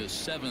 This will be the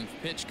 7th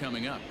pitch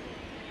coming up.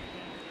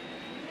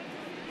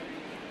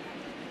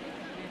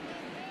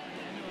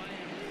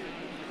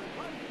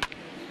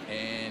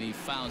 And he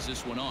fouls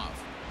this one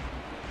off.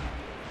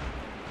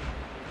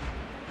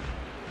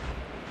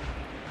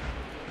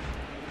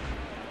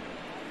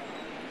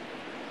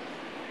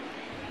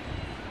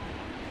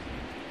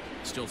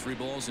 Still 3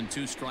 balls and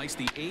 2 strikes.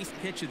 The 8th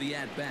pitch of the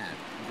at-bat.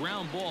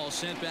 Ground ball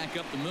sent back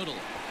up the middle.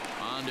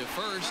 On to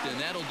first, and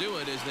that'll do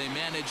it as they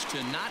manage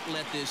to not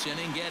let this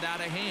inning get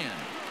out of hand.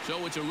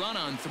 So it's a run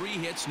on 3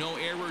 hits, no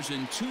errors,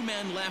 and 2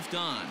 men left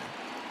on.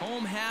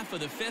 Home half of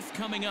the 5th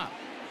coming up.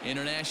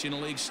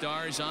 International League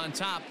Stars on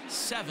top,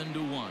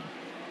 7-1.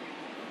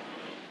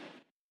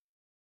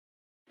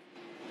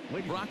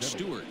 Brock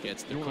Stewart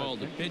gets the call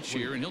to pitch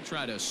here, and he'll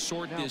try to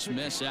sort this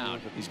mess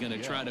out. He's going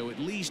to try to at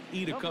least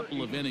eat a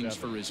couple of innings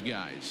for his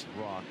guys.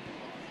 Brock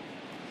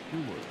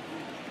Stewart.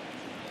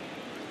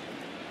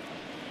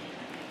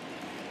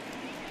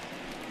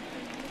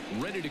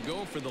 Ready to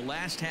go for the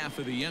last half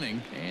of the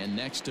inning, and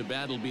next to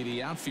bat will be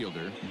the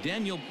outfielder,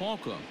 Daniel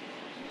Palka.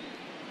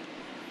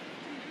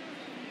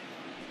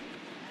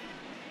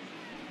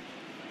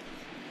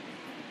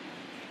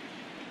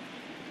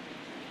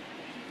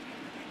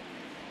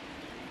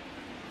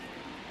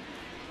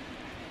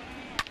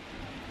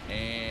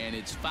 And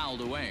it's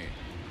fouled away.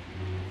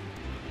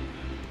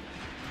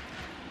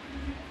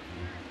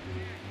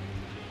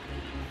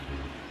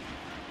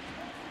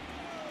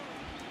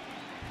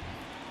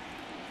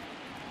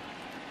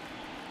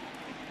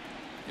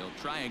 He'll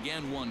try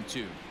again.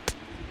 1-2.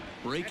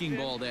 Breaking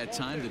ball that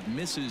time that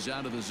misses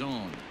out of the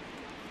zone.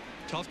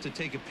 Tough to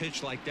take a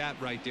pitch like that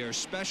right there,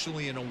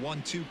 especially in a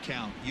 1-2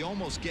 count. You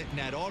almost get in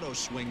that auto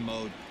swing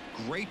mode.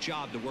 Great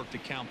job to work the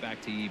count back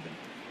to even.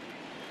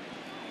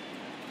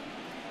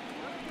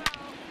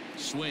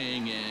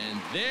 Swing, and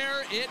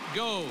there it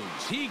goes.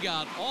 He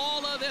got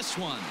all of this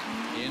one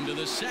into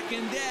the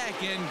second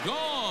deck and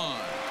gone.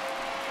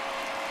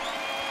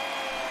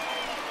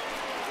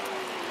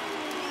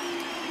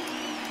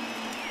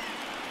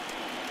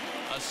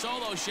 A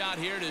solo shot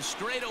here to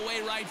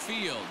straightaway right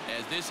field,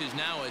 as this is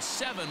now a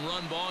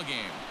 7-run ball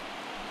game.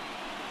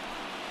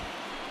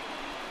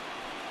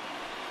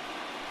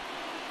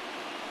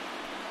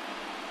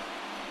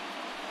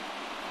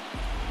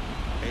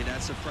 Hey,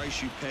 that's the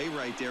price you pay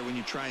right there when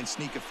you try and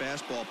sneak a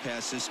fastball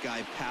past this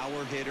guy.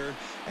 Power hitter,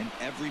 and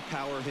every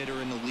power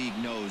hitter in the league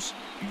knows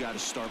you got to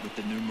start with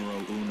the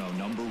numero uno,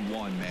 number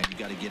 1, man. You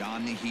got to get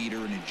on the heater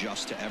and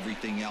adjust to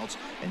everything else,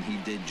 and he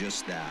did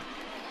just that.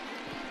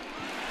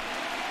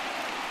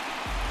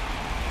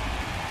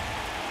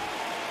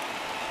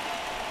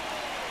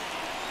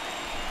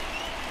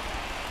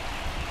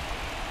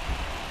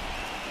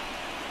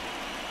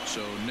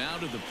 So now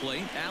to the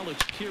plate, Alex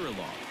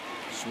Kirilloff.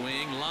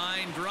 Swing,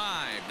 line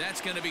drive.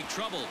 That's going to be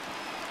trouble.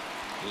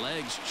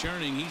 Legs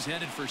churning. He's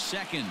headed for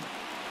second.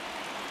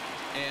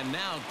 And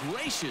now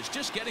Gracious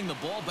just getting the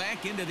ball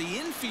back into the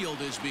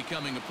infield is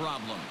becoming a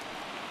problem.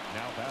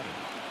 Now batting,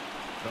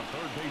 the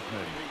third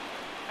baseman,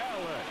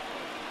 Alex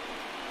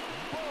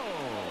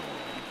Bohm.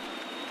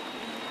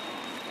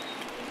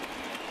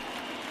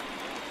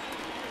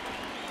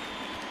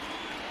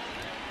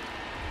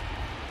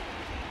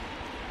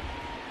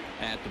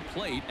 At the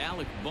plate,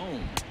 Alec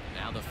Bohm.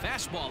 Now the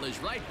fastball is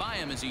right by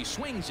him as he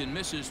swings and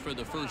misses for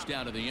the first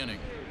out of the inning.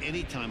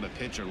 Anytime a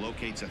pitcher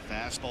locates a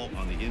fastball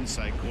on the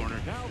inside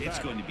corner, it's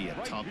going to be a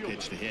tough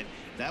pitch to hit.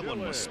 That one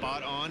was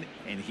spot on,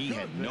 and he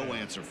had no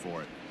answer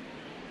for it.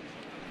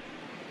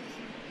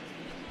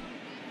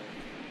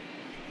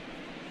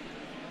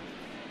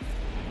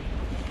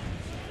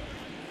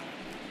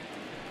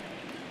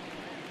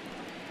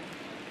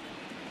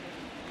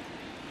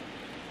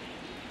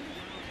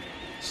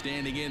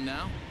 Standing in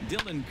now,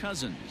 Dylan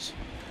Cousins.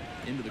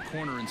 Into the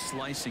corner and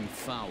slicing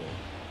foul.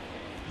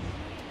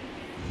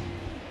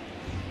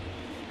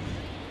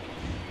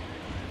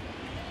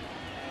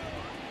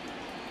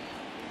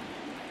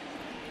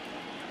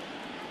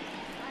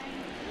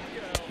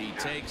 He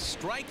takes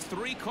strike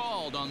 3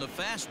 called on the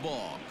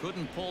fastball.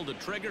 Couldn't pull the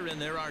trigger, and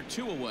there are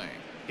 2 away.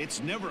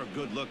 It's never a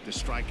good look to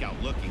strike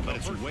out looking, but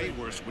it's way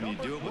worse when you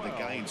do it with a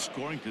guy in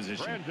scoring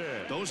position.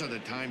 Those are the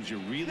times you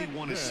really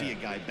want to see a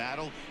guy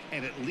battle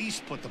and at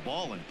least put the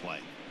ball in play.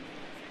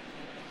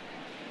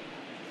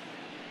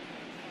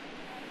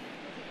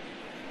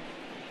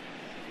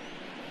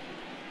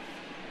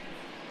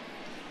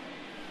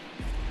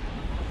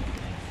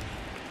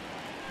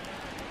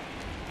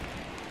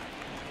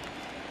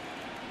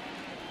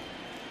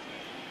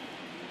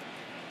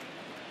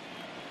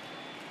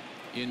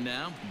 In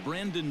now,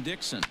 Brandon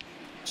Dixon.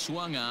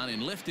 Swung on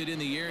and lifted in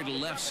the air to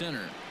left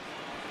center.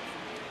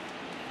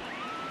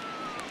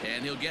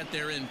 And he'll get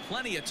there in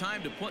plenty of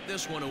time to put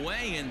this one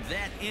away, and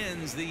that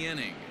ends the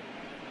inning.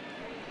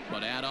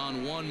 But add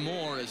on 1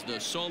 more as the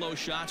solo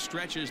shot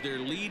stretches their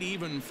lead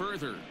even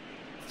further.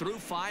 Through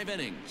 5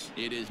 innings,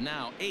 it is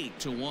now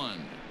 8-1.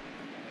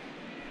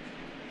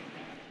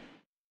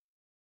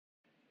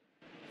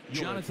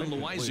 Jonathan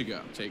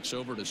Loaisiga takes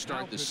over to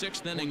start the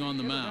 6th inning on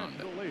the mound.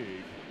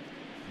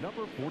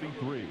 Number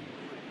 43,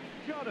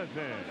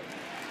 Jonathan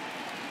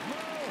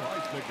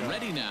Loaisiga.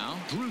 Ready now,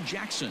 Drew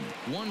Jackson.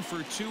 1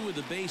 for 2 with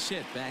a base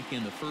hit back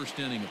in the 1st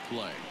inning of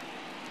play.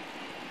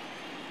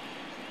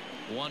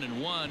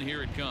 1-1.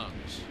 Here it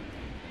comes.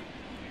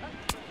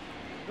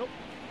 Nope.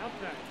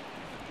 Outside.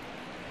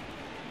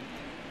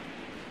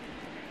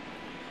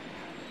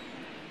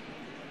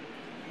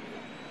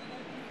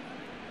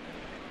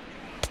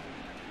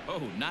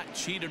 Oh, not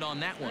cheated on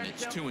that one.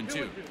 It's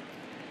 2-2.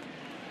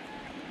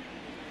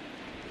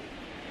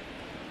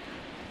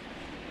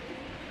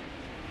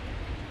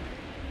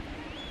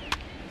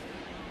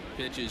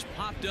 Pitch is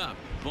popped up.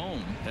 Bohm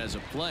has a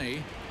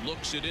play,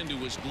 looks it into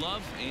his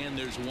glove, and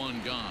there's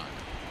one gone.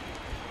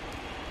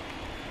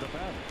 The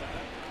batter,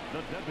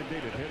 the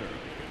designated hitter,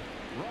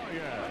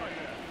 Ryan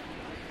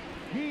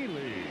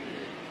Healy.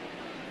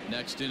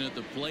 Next in at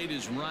the plate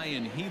is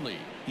Ryan Healy.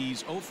 He's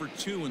 0 for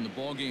 2 in the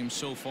ballgame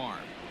so far.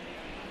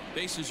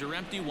 Bases are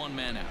empty, one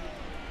man out.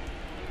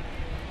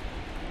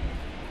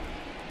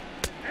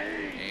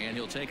 And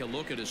he'll take a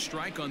look at a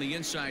strike on the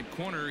inside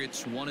corner.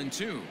 It's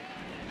 1-2.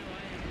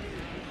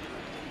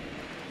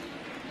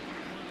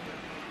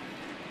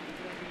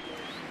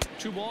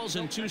 Two balls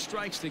and two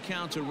strikes to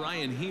count to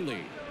Ryan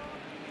Healy.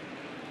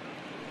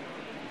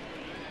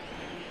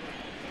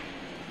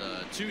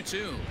 The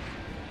 2-2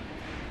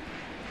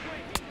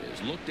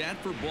 is looked at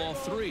for ball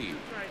 3.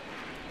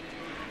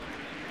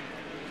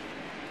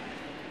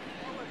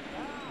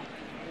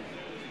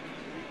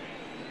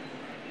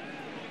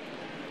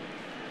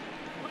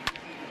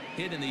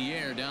 Hit in the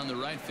air down the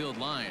right field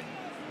line,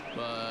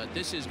 but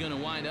this is going to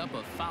wind up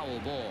a foul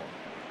ball.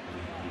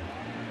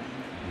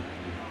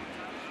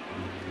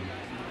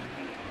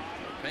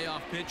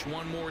 Payoff pitch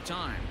one more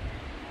time.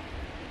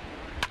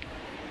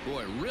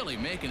 Boy, really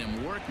making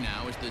him work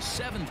now as the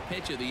 7th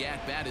pitch of the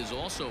at-bat is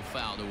also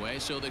fouled away,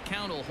 so the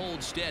count will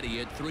hold steady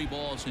at 3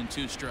 balls and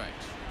 2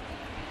 strikes.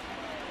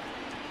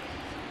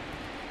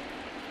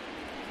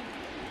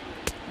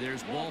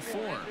 There's ball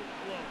 4.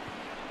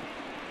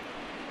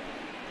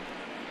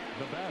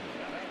 The batter,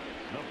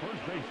 the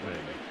first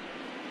baseman,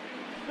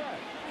 Seth.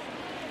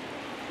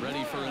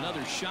 Ready for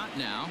another shot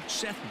now,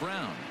 Seth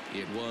Brown.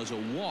 It was a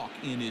walk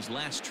in his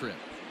last trip.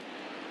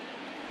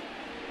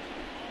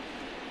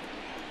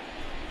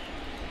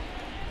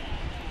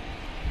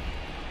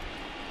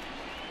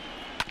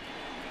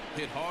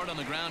 Hit hard on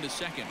the ground to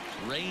second.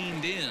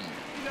 Reined in.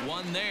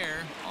 One there.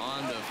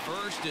 On to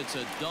first. It's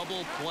a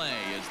double play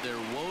as their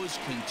woes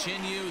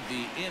continue.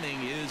 The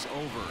inning is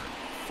over.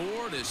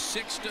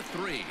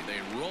 4-6-3.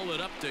 They roll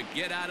it up to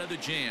get out of the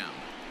jam.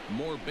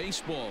 More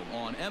baseball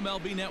on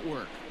MLB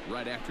Network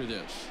right after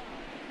this.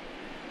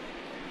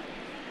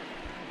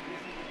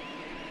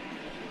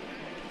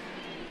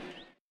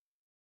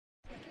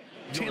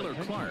 Taylor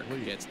Clark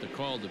gets the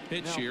call to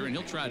pitch here, and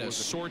he'll try to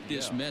sort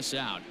this mess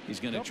out. He's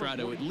going to try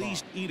to at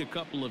least eat a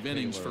couple of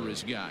innings for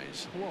his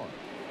guys.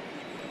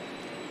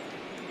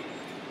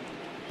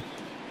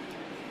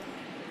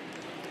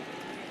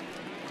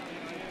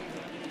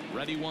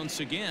 Ready once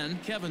again,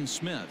 Kevin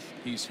Smith.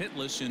 He's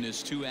hitless in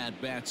his 2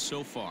 at-bats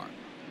so far.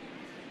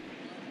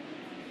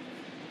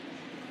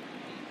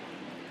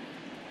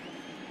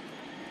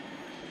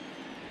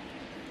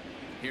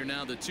 Here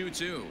now the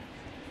 2-2.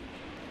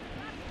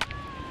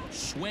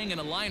 Swing and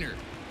a liner.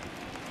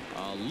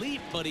 A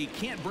leap, but he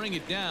can't bring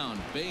it down.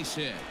 Base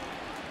hit.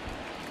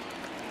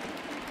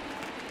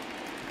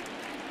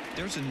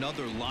 There's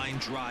another line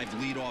drive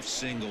leadoff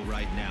single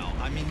right now.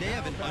 I mean,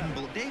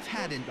 they've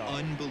had an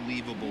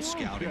unbelievable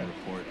scouting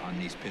report on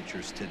these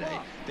pitchers today.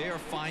 They are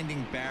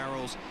finding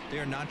barrels. They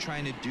are not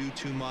trying to do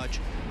too much.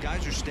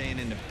 Guys are staying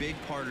in a big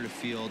part of the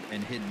field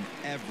and hitting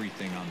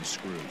everything on the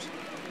screws.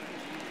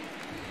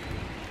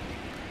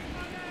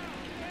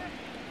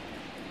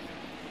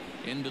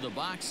 Into the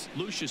box,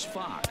 Lucius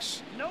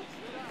Fox. Nope.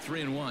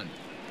 3-1.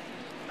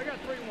 I got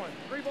 3-1.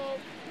 3 balls,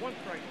 1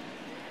 strike.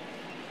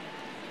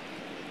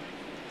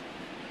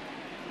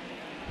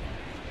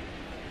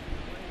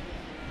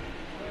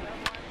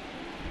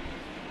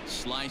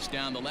 Slice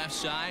down the left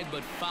side,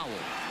 but foul.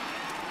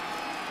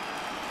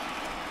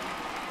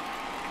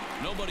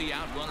 Nobody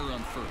out, runner on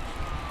first.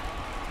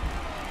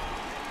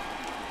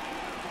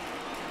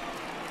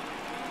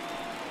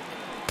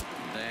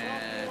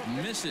 That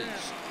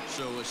misses.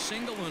 So a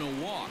single and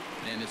a walk,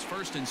 and it's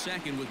 1st and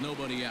 2nd with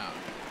nobody out.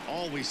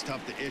 Always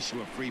tough to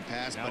issue a free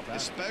pass, but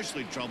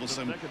especially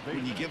troublesome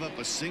when you give up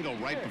a single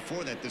right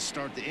before that to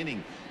start the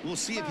inning. We'll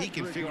see if he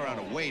can figure out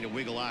a way to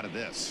wiggle out of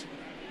this.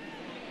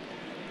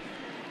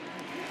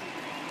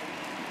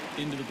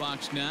 Into the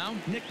box now,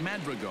 Nick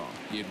Madrigal.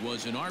 It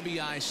was an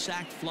RBI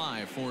sac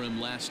fly for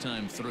him last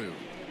time through.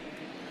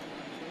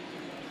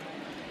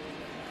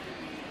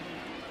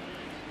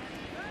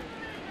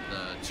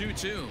 The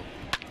 2-2.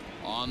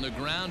 On the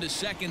ground to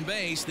second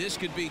base. This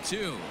could be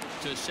 2.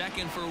 To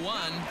second for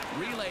 1.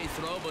 Relay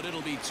throw, but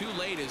it'll be too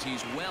late as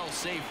he's well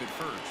safe at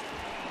first.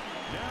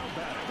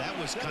 That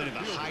was kind of a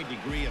high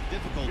degree of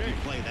difficulty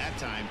play that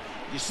time.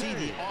 You see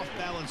the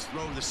off-balance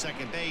throw to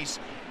second base,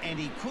 and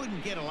he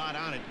couldn't get a lot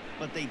on it,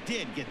 but they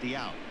did get the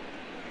out.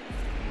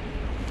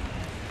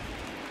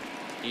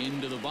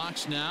 Into the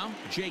box now,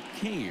 Jake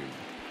Cave.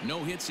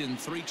 No hits in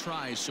 3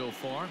 tries so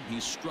far.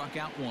 He's struck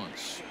out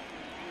once.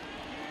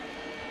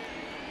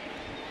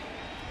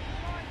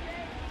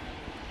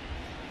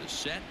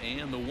 set,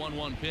 and the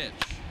 1-1 pitch.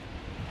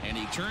 And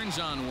he turns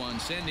on one,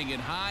 sending it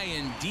high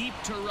and deep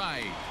to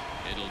right.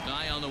 It'll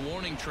die on the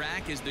warning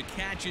track as the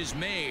catch is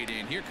made,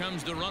 and here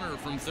comes the runner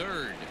from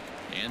third.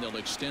 And they'll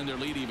extend their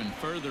lead even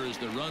further as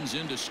the run's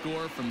in to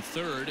score from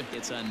third.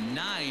 It's a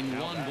 9-1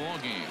 ball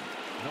game.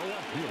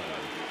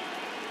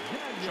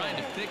 Trying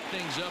to pick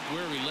things up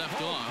where we left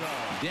off.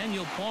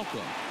 Daniel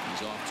Palka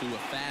is off to a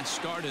fast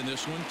start in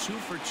this one, 2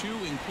 for 2,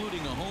 including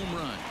a home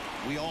run.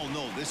 We all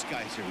know this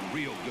guy's a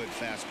real good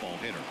fastball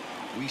hitter.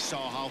 We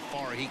saw how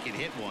far he could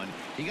hit one.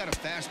 He got a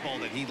fastball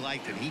that he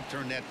liked, and he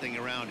turned that thing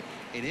around,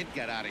 and it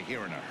got out of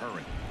here in a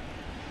hurry.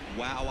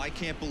 Wow, I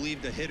can't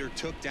believe the hitter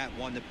took that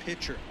one. The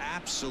pitcher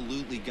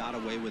absolutely got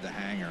away with a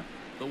hanger.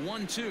 The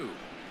 1-2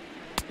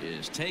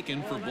 is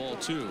taken for ball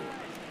 2.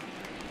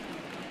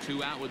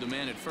 2 out with the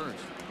man at first.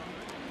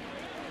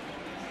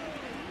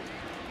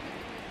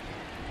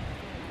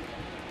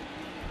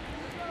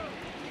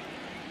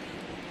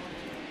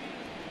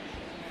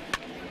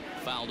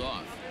 Fouled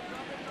off.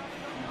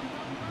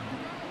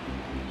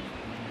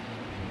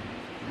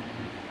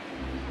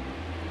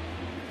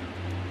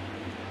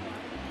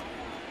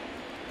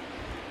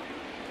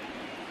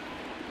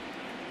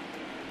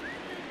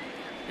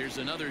 Here's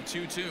another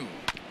 2-2.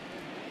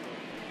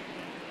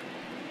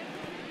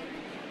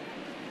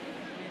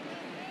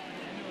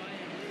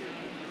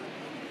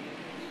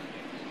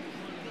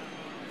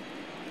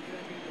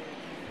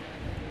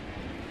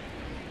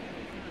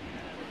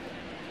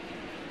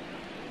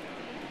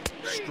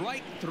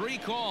 Strike 3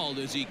 called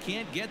as he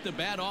can't get the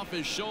bat off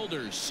his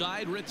shoulders.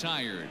 Side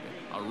retired.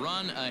 A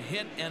run, a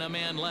hit, and a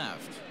man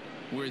left.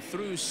 We're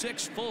through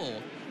 6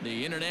 full.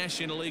 The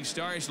International League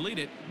Stars lead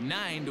it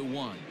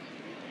 9-1.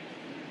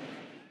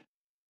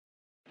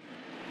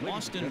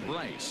 Austin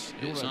Bryce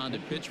is on to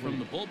pitch from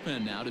the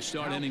bullpen now to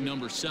start inning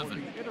number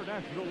 7.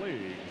 International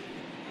League,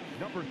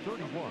 number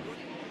 31,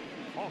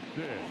 Austin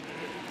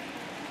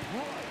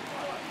Bryce.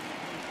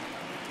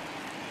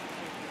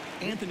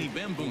 Anthony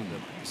Bemboom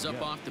is up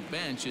off the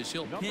bench as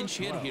he'll pinch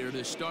hit here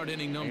to start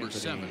inning number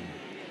 7.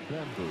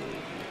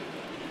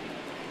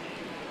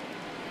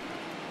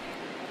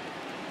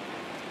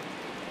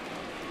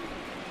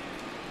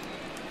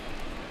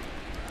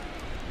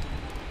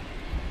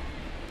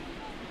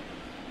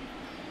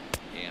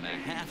 And a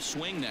half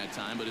swing that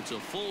time, but it's a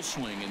full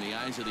swing in the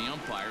eyes of the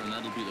umpire, and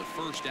that'll be the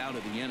first out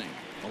of the inning.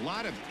 A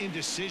lot of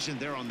indecision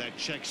there on that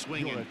check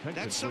swing, and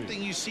that's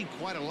something you see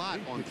quite a lot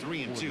on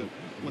 3 and 2.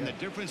 When the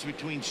difference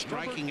between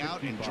striking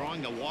out and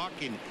drawing a walk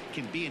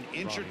can be an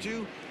inch or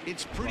two,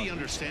 it's pretty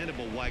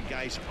understandable why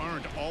guys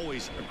aren't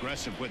always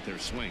aggressive with their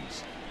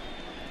swings.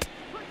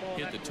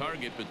 Hit the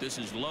target, but this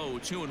is low.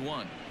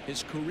 2-1.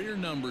 His career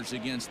numbers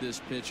against this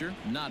pitcher,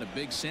 not a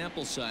big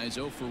sample size,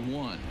 0 for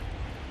 1.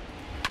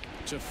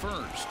 To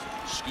first,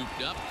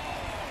 scooped up,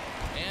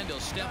 and he'll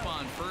step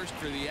on first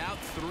for the out.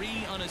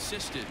 3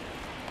 unassisted.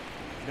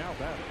 Now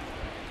batting,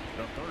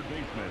 the third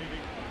baseman,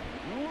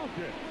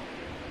 Lucas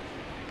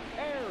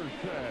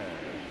Erceg.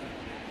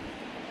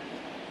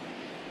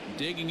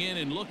 Digging in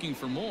and looking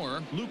for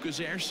more, Lucas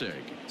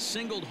Erceg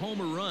singled home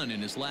a run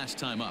in his last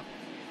time up.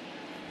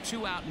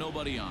 2 out,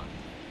 nobody on.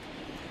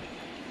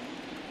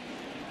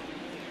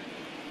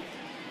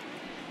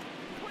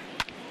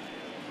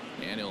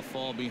 And he'll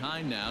fall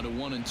behind now to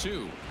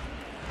 1-2.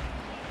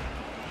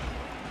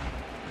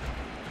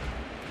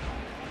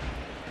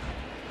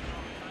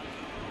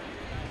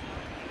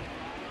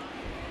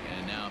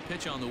 And now a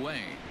pitch on the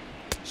way.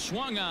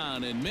 Swung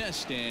on and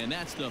missed, and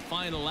that's the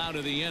final out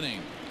of the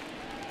inning.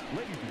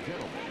 Ladies and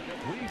gentlemen,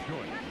 please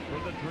join us for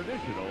the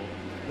traditional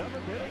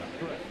 7-inning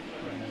stretch.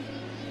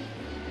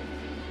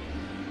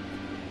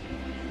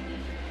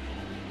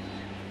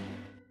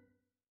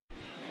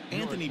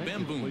 Anthony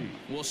Bemboom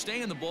will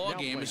stay in the ball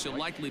game as he'll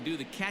likely do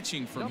the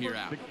catching from here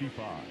out.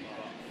 65,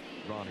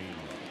 Ronnie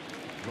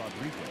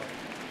Rodriguez.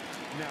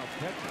 Now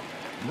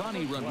catching.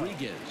 Ronnie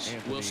Rodriguez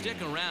will stick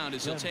around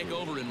as he'll take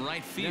over in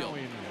right field.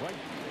 Now in right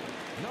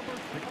field, number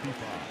 65,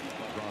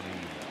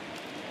 Ronnie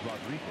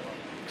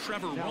Rodriguez.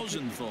 Trevor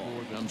Rosenthal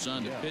comes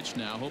on to pitch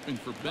now, hoping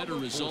for better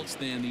results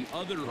than the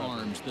other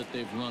arms that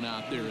they've run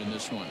out there in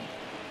this one.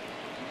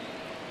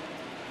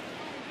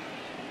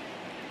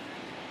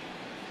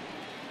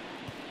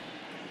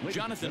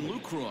 Jonathan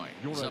Lucroy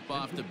is up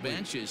off the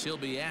bench as he'll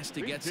be asked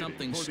to get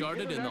something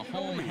started in the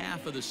home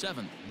half of the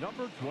 7th.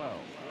 Number 12,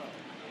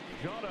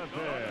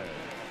 Jonathan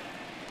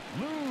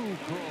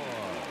Lucroy.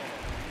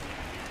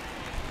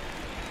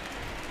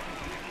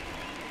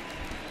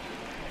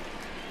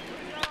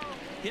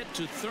 Hit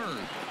to third.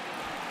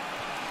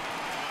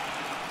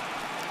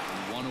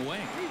 1 away.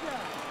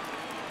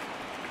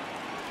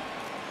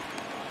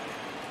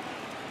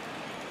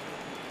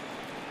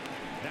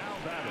 Now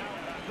batting,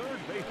 third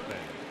baseman,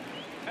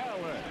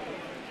 Alex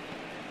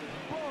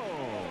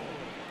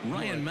Bohm.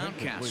 Ryan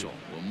Mountcastle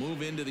will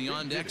move into the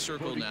on-deck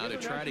circle now to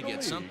try to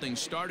get something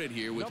started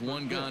here with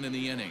 1 gone in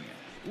the inning.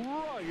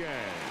 Ryan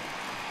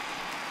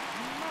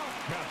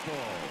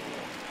Mountcastle.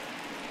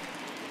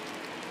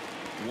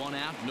 1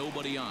 out,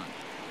 nobody on.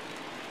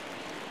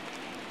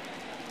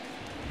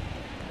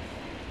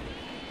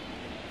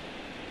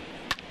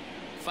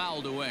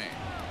 Fouled away.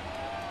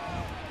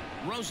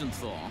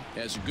 Rosenthal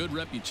has a good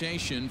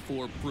reputation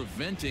for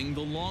preventing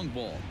the long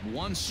ball.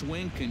 One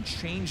swing can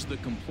change the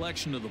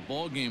complexion of the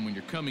ball game when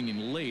you're coming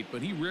in late,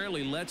 but he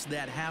rarely lets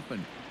that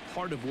happen.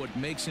 Part of what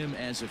makes him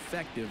as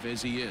effective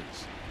as he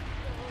is.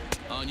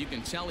 And you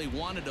can tell he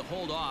wanted to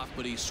hold off,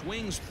 but he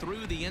swings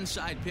through the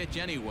inside pitch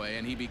anyway,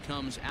 and he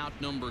becomes out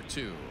number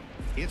 2.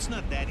 It's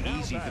not that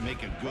easy to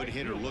make a good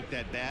hitter look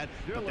that bad,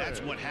 but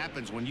that's what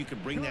happens when you can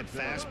bring that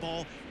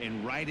fastball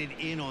and ride it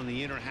in on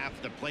the inner half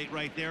of the plate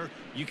right there.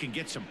 You can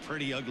get some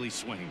pretty ugly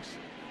swings.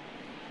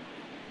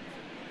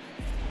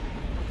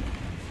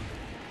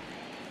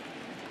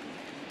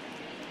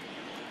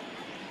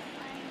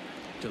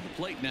 To the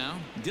plate now,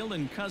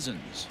 Dylan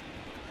Cousins.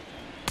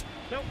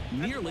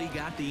 Nearly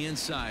got the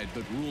inside,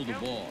 but ruled the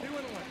ball.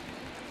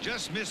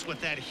 Just missed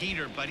with that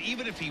heater, but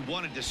even if he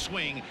wanted to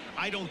swing,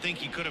 I don't think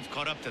he could have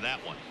caught up to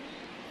that one.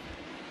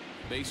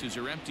 Bases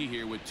are empty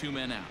here with 2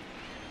 men out.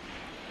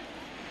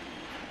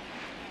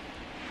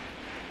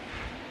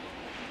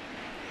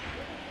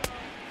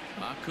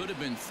 Could have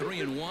been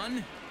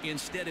 3-1.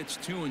 Instead, it's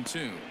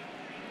 2-2.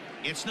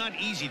 It's not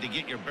easy to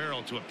get your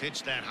barrel to a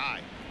pitch that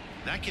high.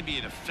 That can be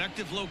an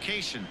effective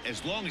location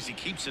as long as he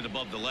keeps it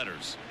above the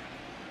letters.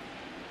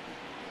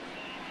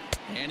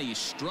 And he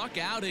struck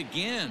out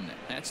again.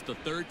 That's the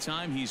 3rd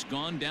time he's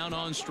gone down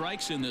on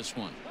strikes in this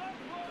one.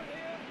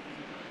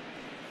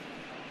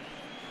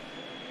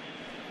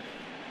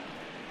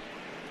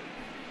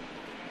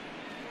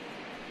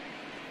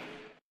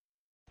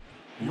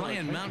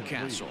 Ryan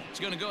Mountcastle is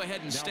going to go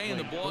ahead and stay in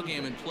the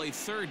ballgame and play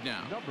 3rd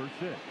now. Number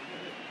 6,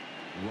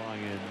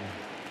 Ryan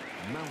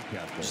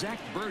Mountcastle. Zach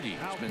Birdie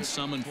has been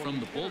summoned from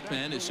the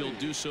bullpen as he'll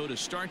do so to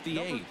start the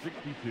 8th.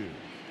 62,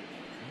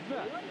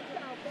 Zach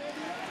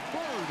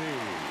Birdie.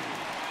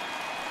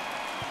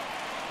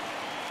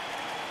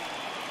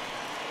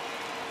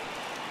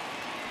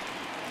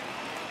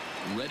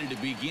 Ready to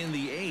begin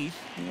the 8th,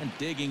 and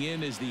digging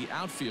in is the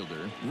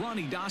outfielder,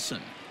 Ronnie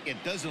Dawson. It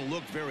doesn't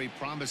look very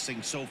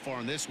promising so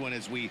far in this one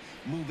as we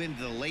move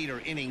into the later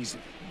innings.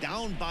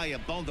 Down by a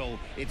bundle,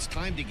 it's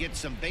time to get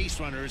some base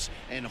runners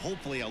and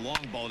hopefully a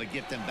long ball to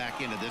get them back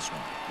into this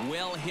one.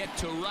 Well hit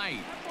to right,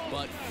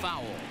 but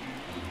foul.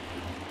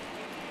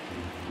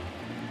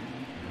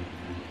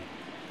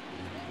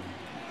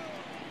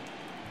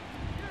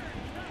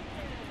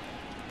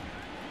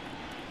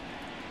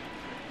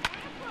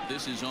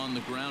 This is on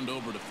the ground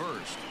over to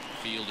first.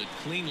 Fielded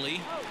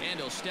cleanly, and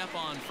he'll step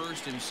on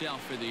first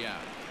himself for the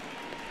out.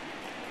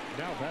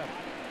 Now batting,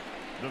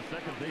 the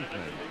second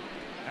baseman,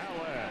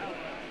 Alan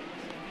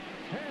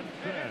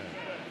Hansen.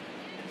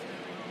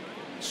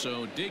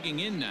 So digging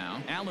in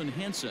now, Alan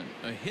Hansen.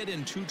 A hit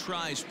in 2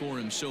 tries for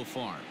him so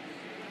far.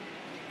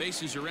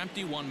 Bases are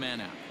empty, 1 man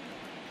out.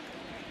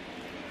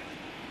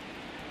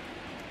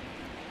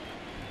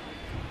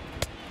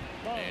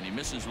 And he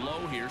misses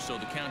low here, so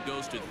the count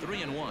goes to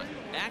 3-1.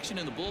 Action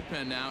in the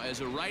bullpen now as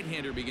a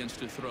right-hander begins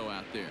to throw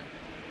out there.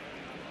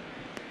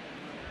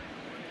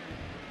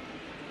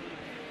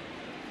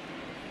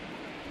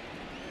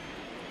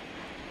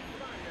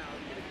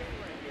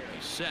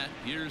 He's set.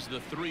 Here's the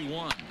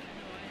 3-1.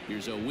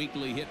 Here's a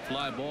weakly hit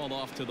fly ball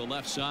off to the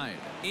left side.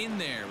 In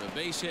there, a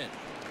base hit.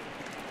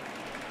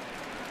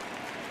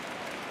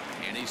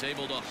 And he's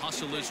able to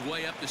hustle his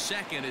way up to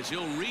second as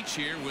he'll reach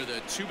here with a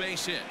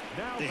 2-base hit.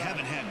 They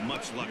haven't had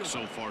much luck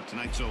so far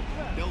tonight, so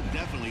they'll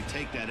definitely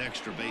take that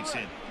extra base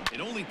hit.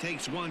 It only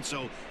takes 1,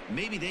 so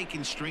maybe they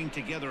can string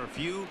together a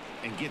few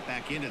and get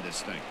back into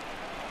this thing.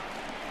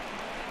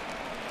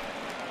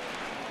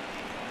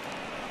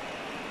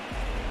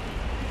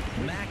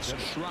 Max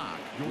Schrock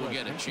will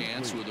get a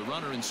chance with a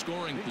runner in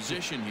scoring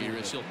position here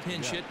as he'll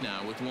pinch hit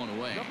now with 1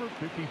 away. Number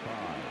 55,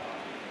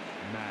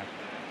 Max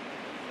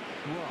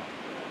Schrock.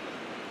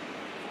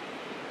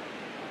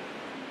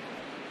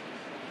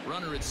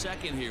 Runner at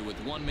second here with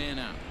 1 man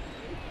out.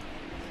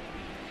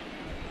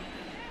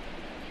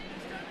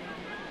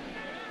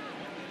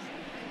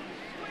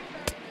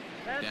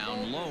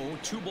 Down low,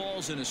 2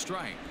 balls and a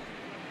strike.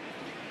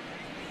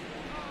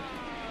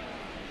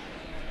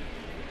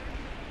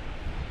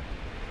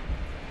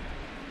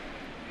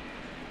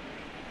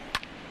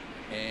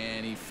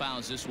 And he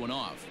fouls this one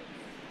off.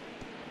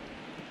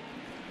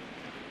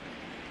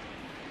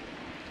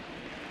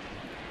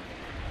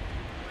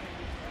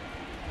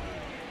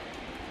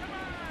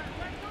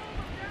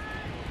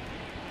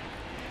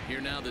 Here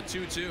now the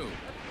 2-2.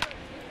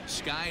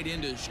 Skied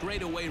into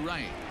straightaway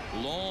right.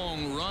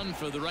 Long run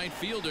for the right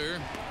fielder.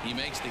 He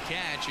makes the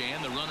catch,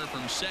 and the runner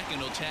from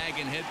second will tag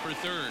and head for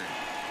third.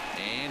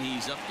 And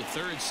he's up to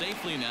third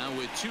safely now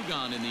with 2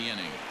 gone in the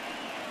inning.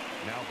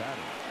 Now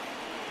batting,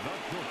 the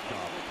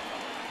shortstop,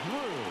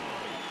 Drew.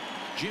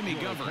 Jimmy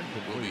Govern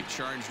will be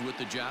charged with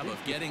the job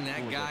of getting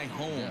that guy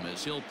home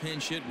as he'll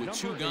pinch hit with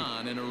 2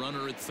 gone and a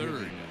runner at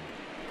third.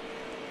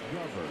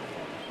 Govern.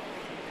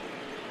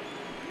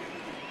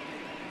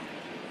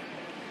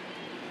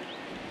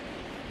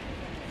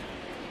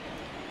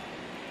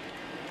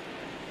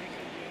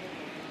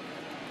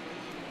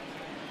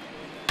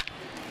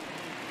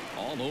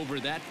 All over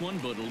that one,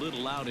 but a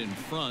little out in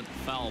front.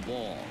 Foul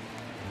ball.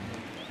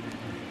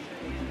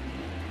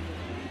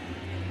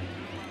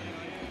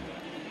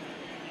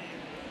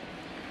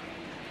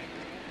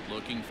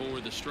 Looking for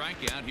the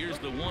strikeout. Here's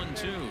the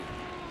 1-2.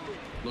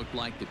 Looked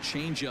like the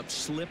changeup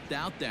slipped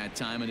out that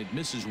time, and it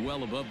misses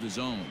well above the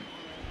zone.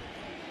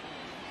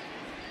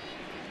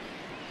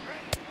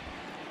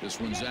 This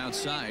one's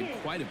outside,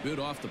 quite a bit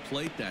off the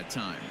plate that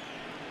time.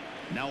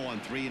 Now on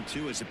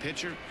 3-2 as a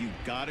pitcher, you've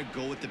got to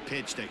go with the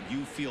pitch that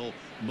you feel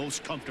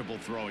most comfortable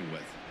throwing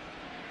with.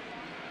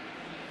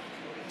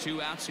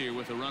 2 outs here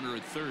with a runner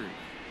at third.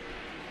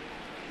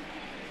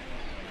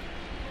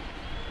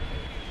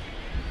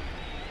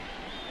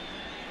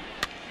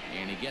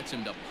 And he gets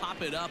him to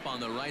pop it up on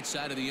the right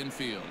side of the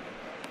infield.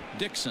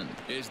 Dixon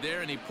is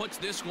there, and he puts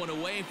this one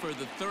away for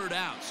the 3rd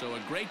out. So a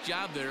great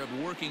job there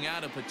of working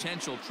out a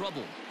potential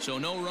trouble. So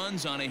no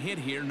runs on a hit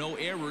here, no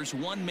errors,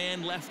 1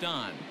 man left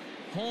on.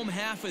 Home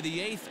half of the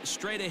 8th,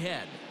 straight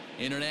ahead.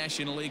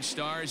 International League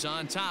Stars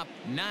on top,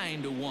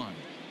 9-1.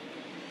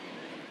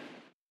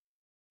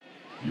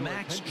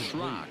 Max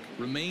Schrock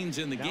remains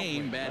in the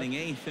game, batting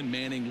 8th and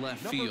manning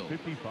left field.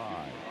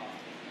 55,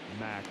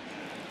 Max.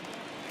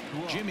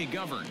 Jimmy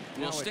Govern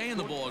will stay in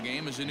the ball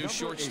game as a new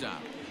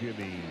shortstop.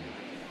 Jimmy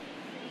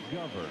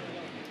Govern.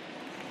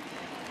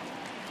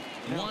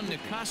 Juan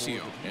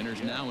Nicasio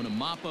enters now in a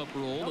mop-up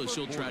role as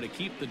he'll try to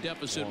keep the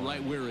deficit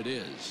right where it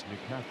is.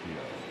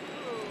 Nicasio.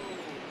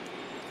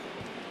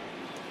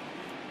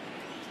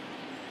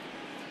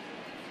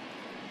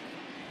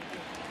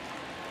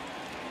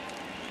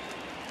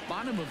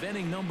 Bottom of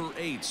inning number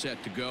 8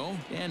 set to go,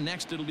 and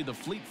next it'll be the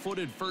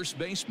fleet-footed first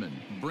baseman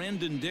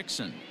Brendan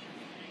Dixon.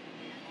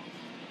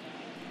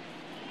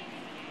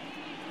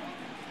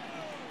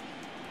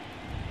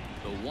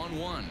 The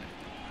 1-1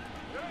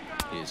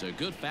 is a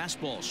good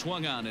fastball,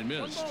 swung on and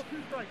missed. 1 ball, 2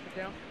 strikes to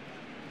count.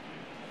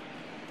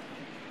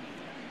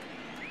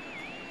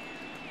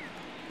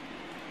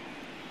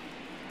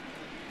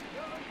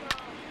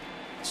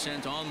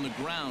 Sent on the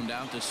ground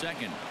out to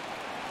second.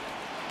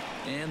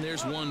 And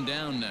there's 1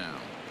 down now.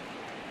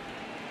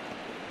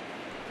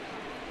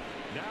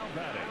 Now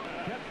batting,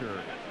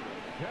 catcher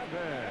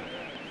Kevin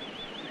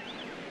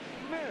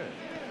Smith.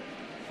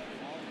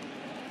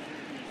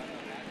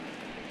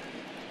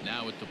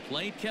 Now at the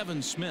plate,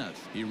 Kevin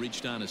Smith. He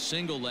reached on a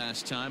single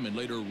last time and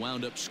later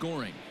wound up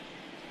scoring.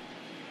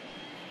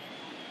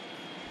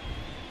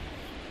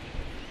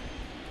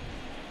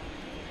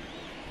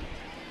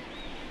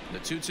 The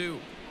 2-2.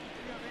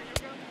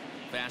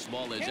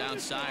 Fastball is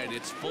outside.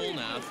 It's full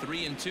now,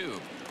 3-2.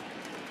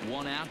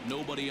 1 out,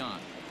 nobody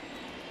on.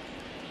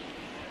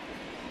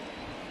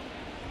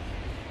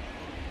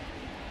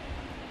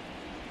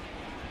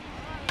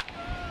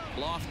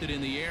 Lofted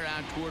in the air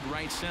out toward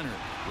right center.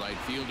 Right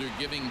fielder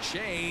giving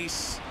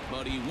chase,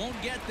 but he won't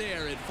get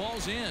there. It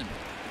falls in.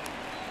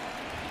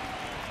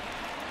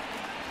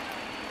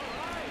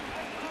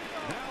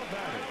 Now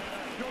batting,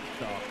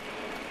 shortstop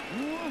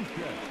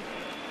Lucas.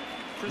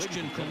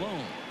 Christian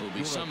Colon will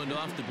be summoned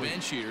off the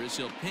bench here as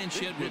he'll pinch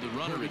hit with a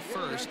runner at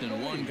first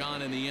and 1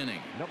 gone in the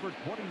inning. Number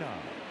 29,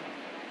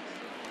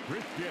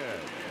 Christian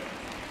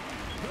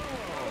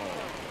Colon.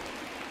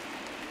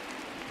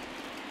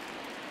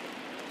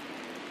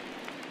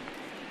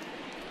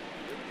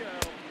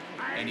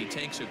 And he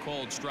takes a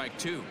called strike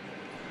 2.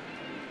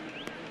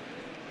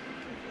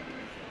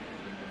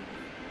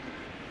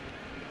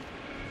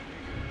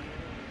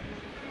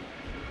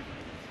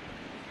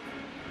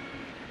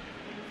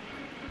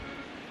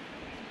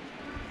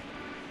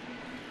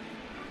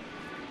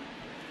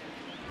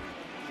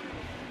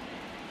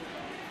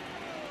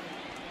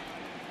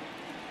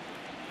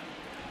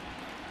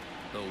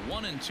 The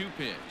 1-2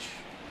 pitch.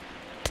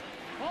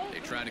 They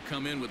try to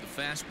come in with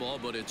the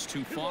fastball, but it's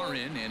too far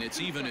in, and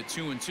it's even at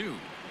 2-2.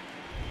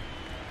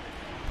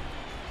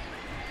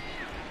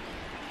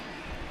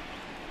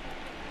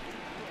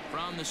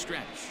 From the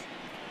stretch.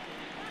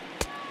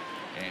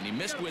 And he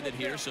missed with it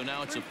here, so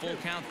now it's a full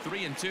count,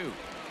 3-2.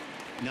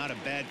 Not a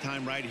bad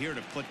time right here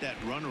to put that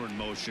runner in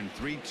motion.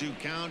 3-2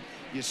 count.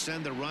 You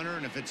send the runner,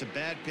 and if it's a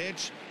bad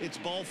pitch, it's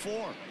ball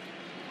 4.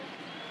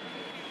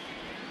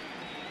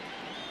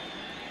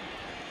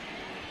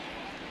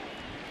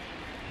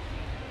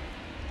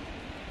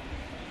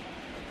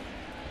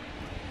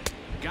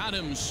 Got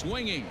him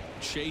swinging.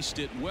 Chased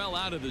it well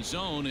out of the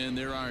zone, and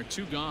there are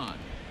 2 gone.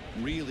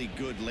 Really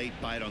good late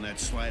bite on that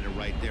slider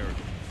right there.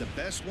 The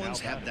best ones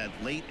have that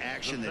late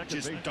action that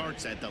just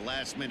darts at the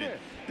last minute.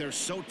 They're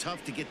so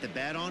tough to get the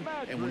bat on,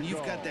 and when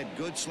you've got that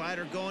good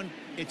slider going,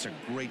 it's a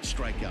great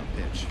strikeout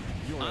pitch.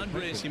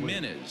 Andres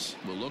Jimenez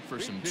will look for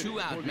some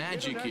 2-out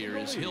magic here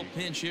as he'll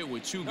pinch hit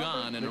with 2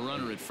 gone and a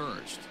runner at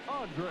first.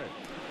 Andres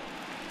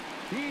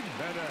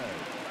Jimenez.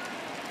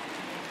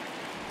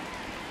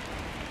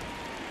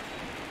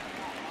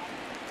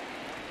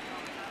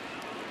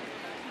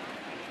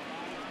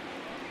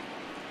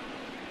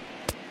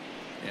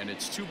 And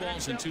it's 2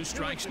 balls and 2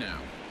 strikes now.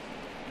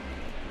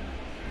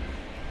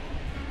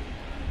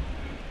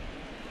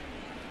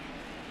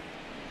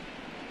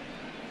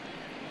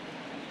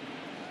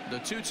 The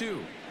 2-2.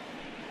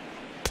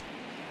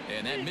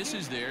 And that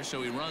misses there,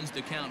 so he runs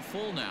the count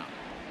full now.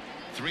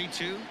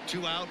 3-2,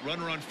 2 out,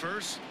 runner on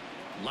first.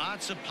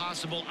 Lots of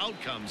possible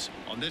outcomes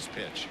on this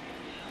pitch.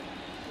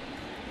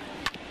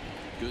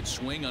 Good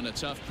swing on a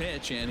tough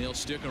pitch, and he'll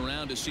stick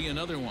around to see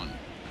another one.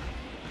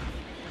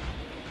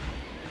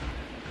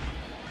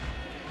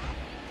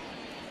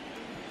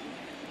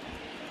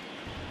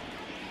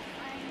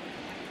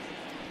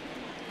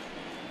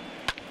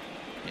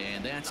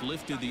 And that's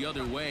lifted the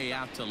other way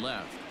out to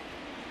left.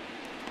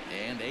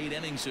 And 8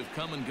 innings have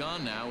come and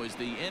gone now as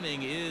the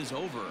inning is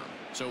over.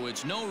 So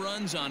it's no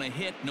runs on a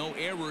hit, no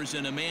errors,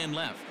 and a man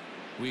left.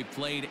 We've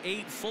played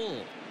 8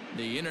 full.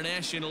 The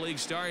International League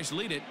Stars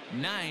lead it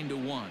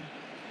 9-1.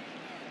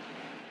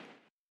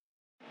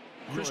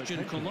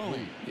 Christian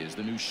Colon is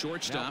the new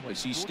shortstop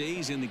as he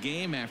stays in the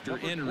game after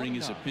entering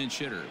as a pinch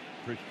hitter.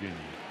 Christian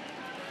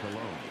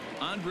Colon.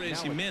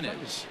 Andres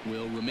Jimenez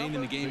will remain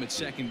in the game at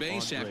second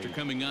base after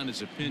coming on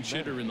as a pinch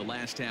hitter in the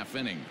last half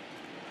inning.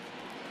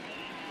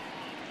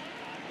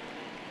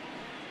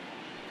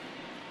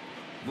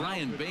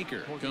 Brian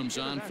Baker comes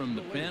on from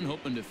the pen,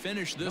 hoping to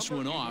finish this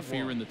one off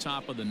here in the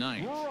top of the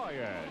 9th.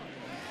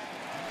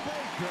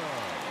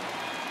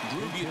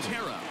 Drew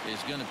Butera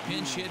is going to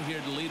pinch hit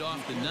here to lead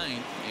off the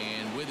 9th,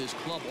 and with his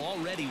club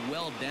already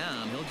well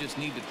down, he'll just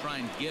need to try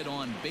and get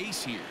on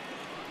base here.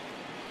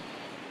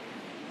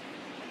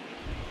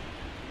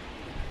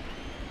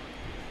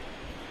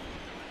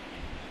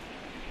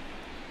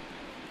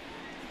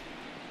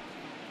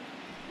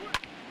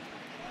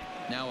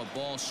 Now a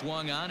ball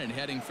swung on and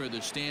heading for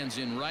the stands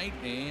in right,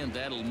 and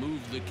that'll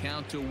move the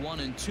count to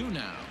 1-2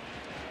 now.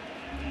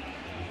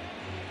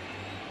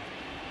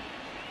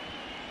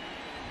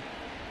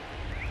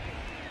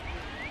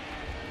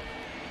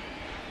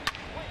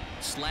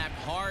 Slapped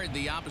hard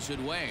the opposite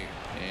way,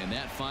 and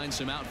that finds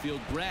some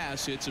outfield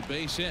grass. It's a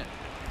base hit.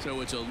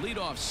 So it's a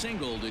leadoff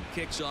single that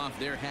kicks off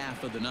their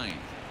half of the 9th.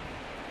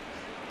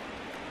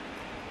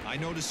 I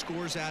know the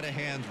score's out of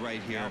hand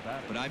right here,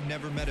 but I've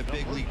never met a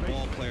big league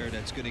ball player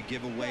that's going to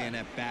give away an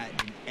at-bat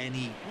in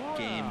any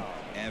game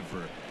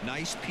ever.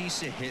 Nice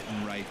piece of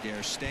hitting right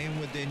there, staying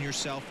within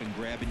yourself and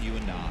grabbing you a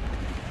knock.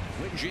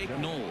 Jake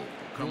Knoll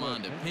come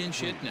on to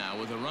pinch hit now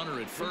with a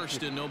runner at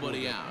first and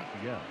nobody out.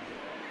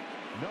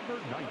 Number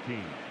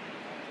 19,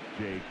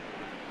 Jake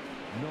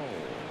Knoll.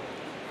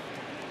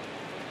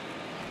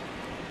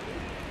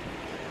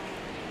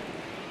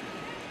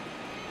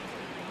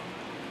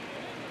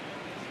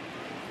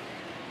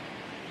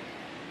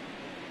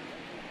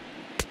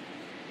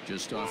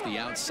 Just off the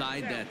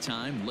outside that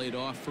time, laid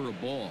off for a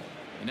ball.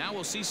 And now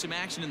we'll see some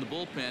action in the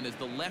bullpen as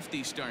the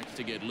lefty starts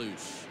to get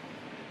loose.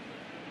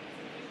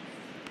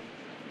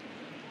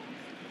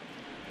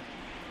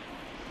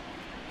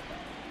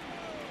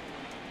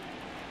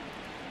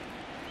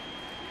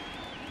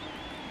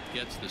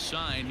 Gets the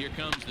sign. Here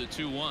comes the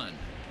 2-1.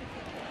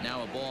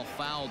 Now a ball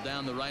fouled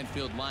down the right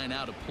field line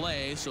out of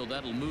play, so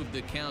that'll move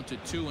the count to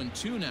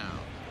 2-2 now.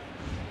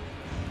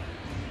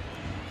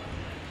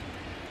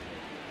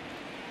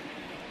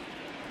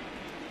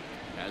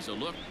 As a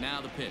look,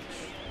 now the pitch.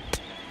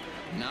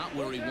 Not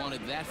where he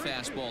wanted that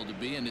fastball to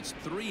be, and it's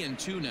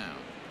 3-2 now.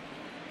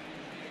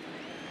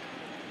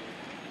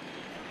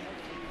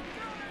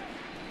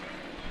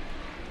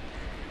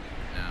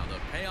 Now the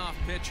payoff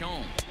pitch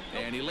home.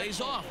 And he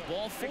lays off,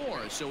 ball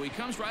 4, so he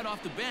comes right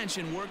off the bench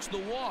and works the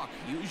walk.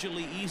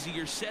 Usually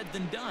easier said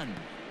than done.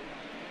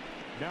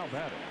 Now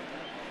batting,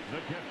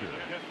 the catcher,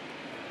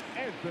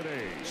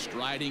 Anthony.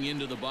 Striding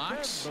into the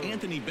box,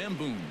 Anthony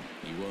Bemboom.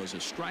 He was a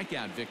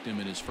strikeout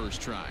victim in his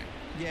first try.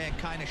 Yeah,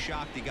 kind of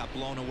shocked he got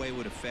blown away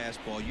with a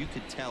fastball. You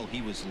could tell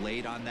he was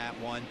late on that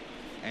one,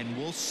 and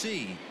we'll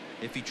see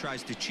if he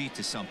tries to cheat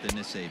to something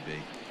this AB.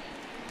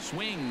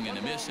 Swing and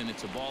a miss, and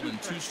it's a ball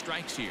and 2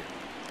 strikes here.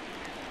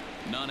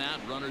 None out,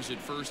 runners at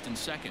first and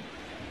second.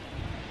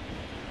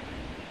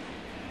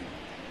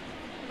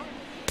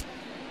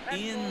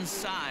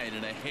 Inside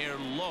and a hair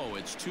low.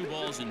 It's 2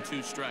 balls and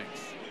 2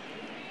 strikes.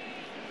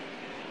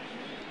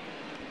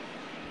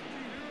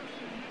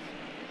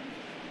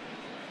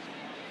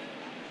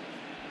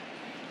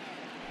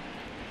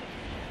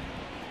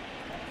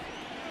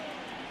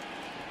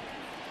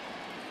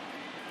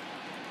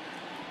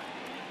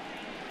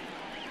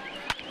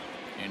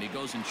 And he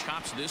goes and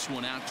chops this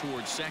one out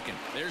towards second.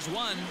 There's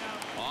one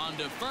on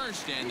to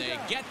first, and they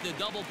get the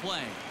double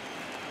play.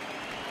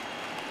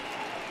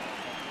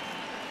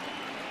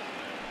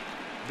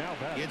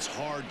 It's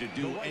hard to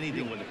do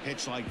anything with a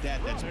pitch like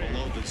that that's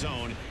below the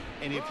zone.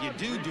 And if you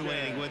do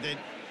anything with it,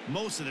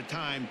 most of the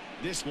time,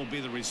 this will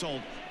be the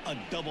result, a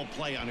double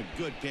play on a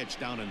good pitch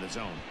down in the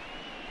zone.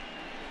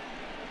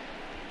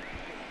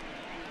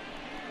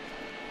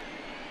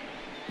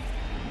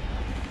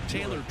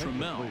 Taylor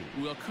Trammell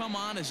will come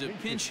on as a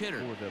pinch hitter.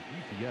 For the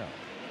PCL,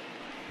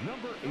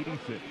 number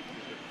 86,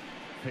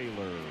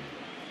 Taylor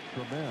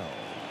Trammell.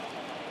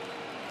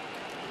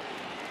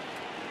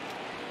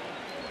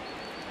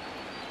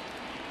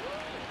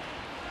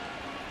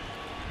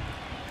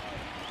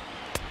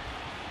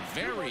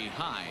 Very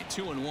high,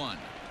 2-1.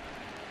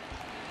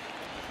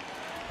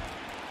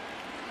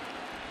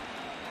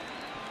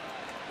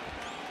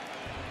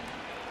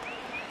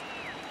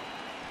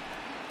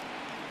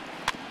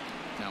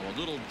 Now a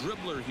little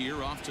dribbler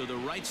here off to the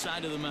right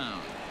side of the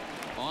mound.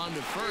 On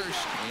to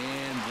first,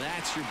 and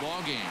that's your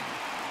ball game.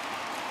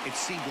 It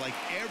seemed like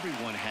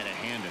everyone had a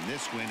hand in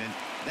this win, and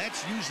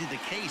that's usually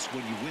the case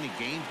when you win a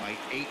game by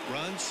 8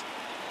 runs.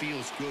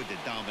 Feels good to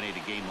dominate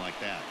a game like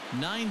that.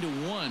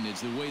 9-1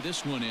 is the way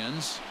this one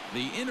ends.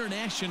 The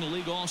International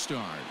League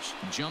All-Stars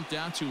jumped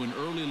out to an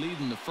early lead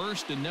in the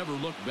first and never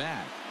looked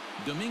back.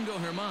 Domingo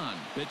Germán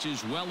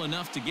pitches well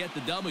enough to get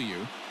the W.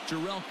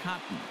 Jharel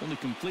Cotton only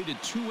completed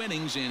 2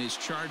 innings and is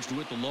charged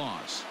with the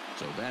loss.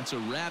 So that's a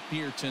wrap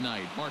here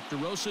tonight. Mark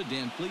DeRosa,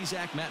 Dan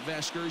Plesac, Matt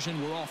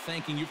Vasgersian, we're all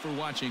thanking you for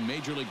watching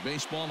Major League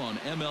Baseball on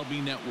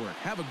MLB Network.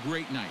 Have a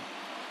great night.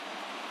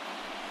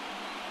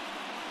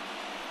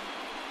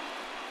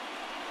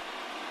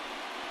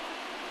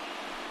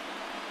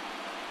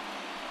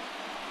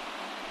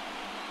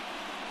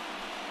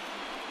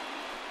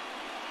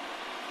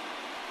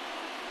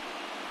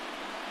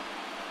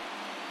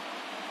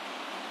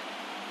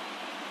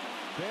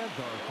 Stands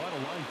our final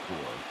line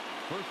score.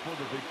 First for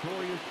the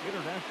victorious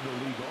International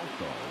League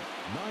All-Stars,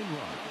 9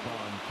 runs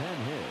on 10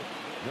 hits.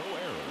 No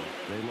errors.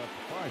 They left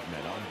 5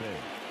 men on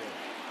base.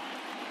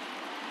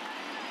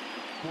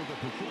 For the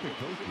Pacific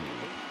Coast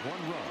League,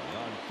 1 run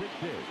on 6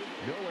 hits.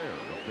 No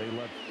errors. They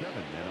left 7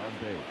 men on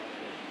base.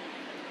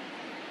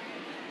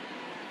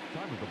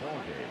 Time of the ball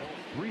game,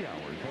 3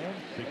 hours and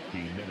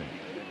 16 minutes.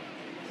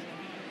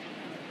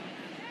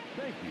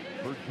 Thank you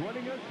for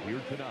joining us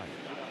here tonight.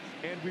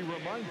 And we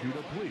remind you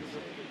to please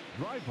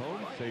drive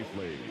home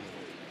safely.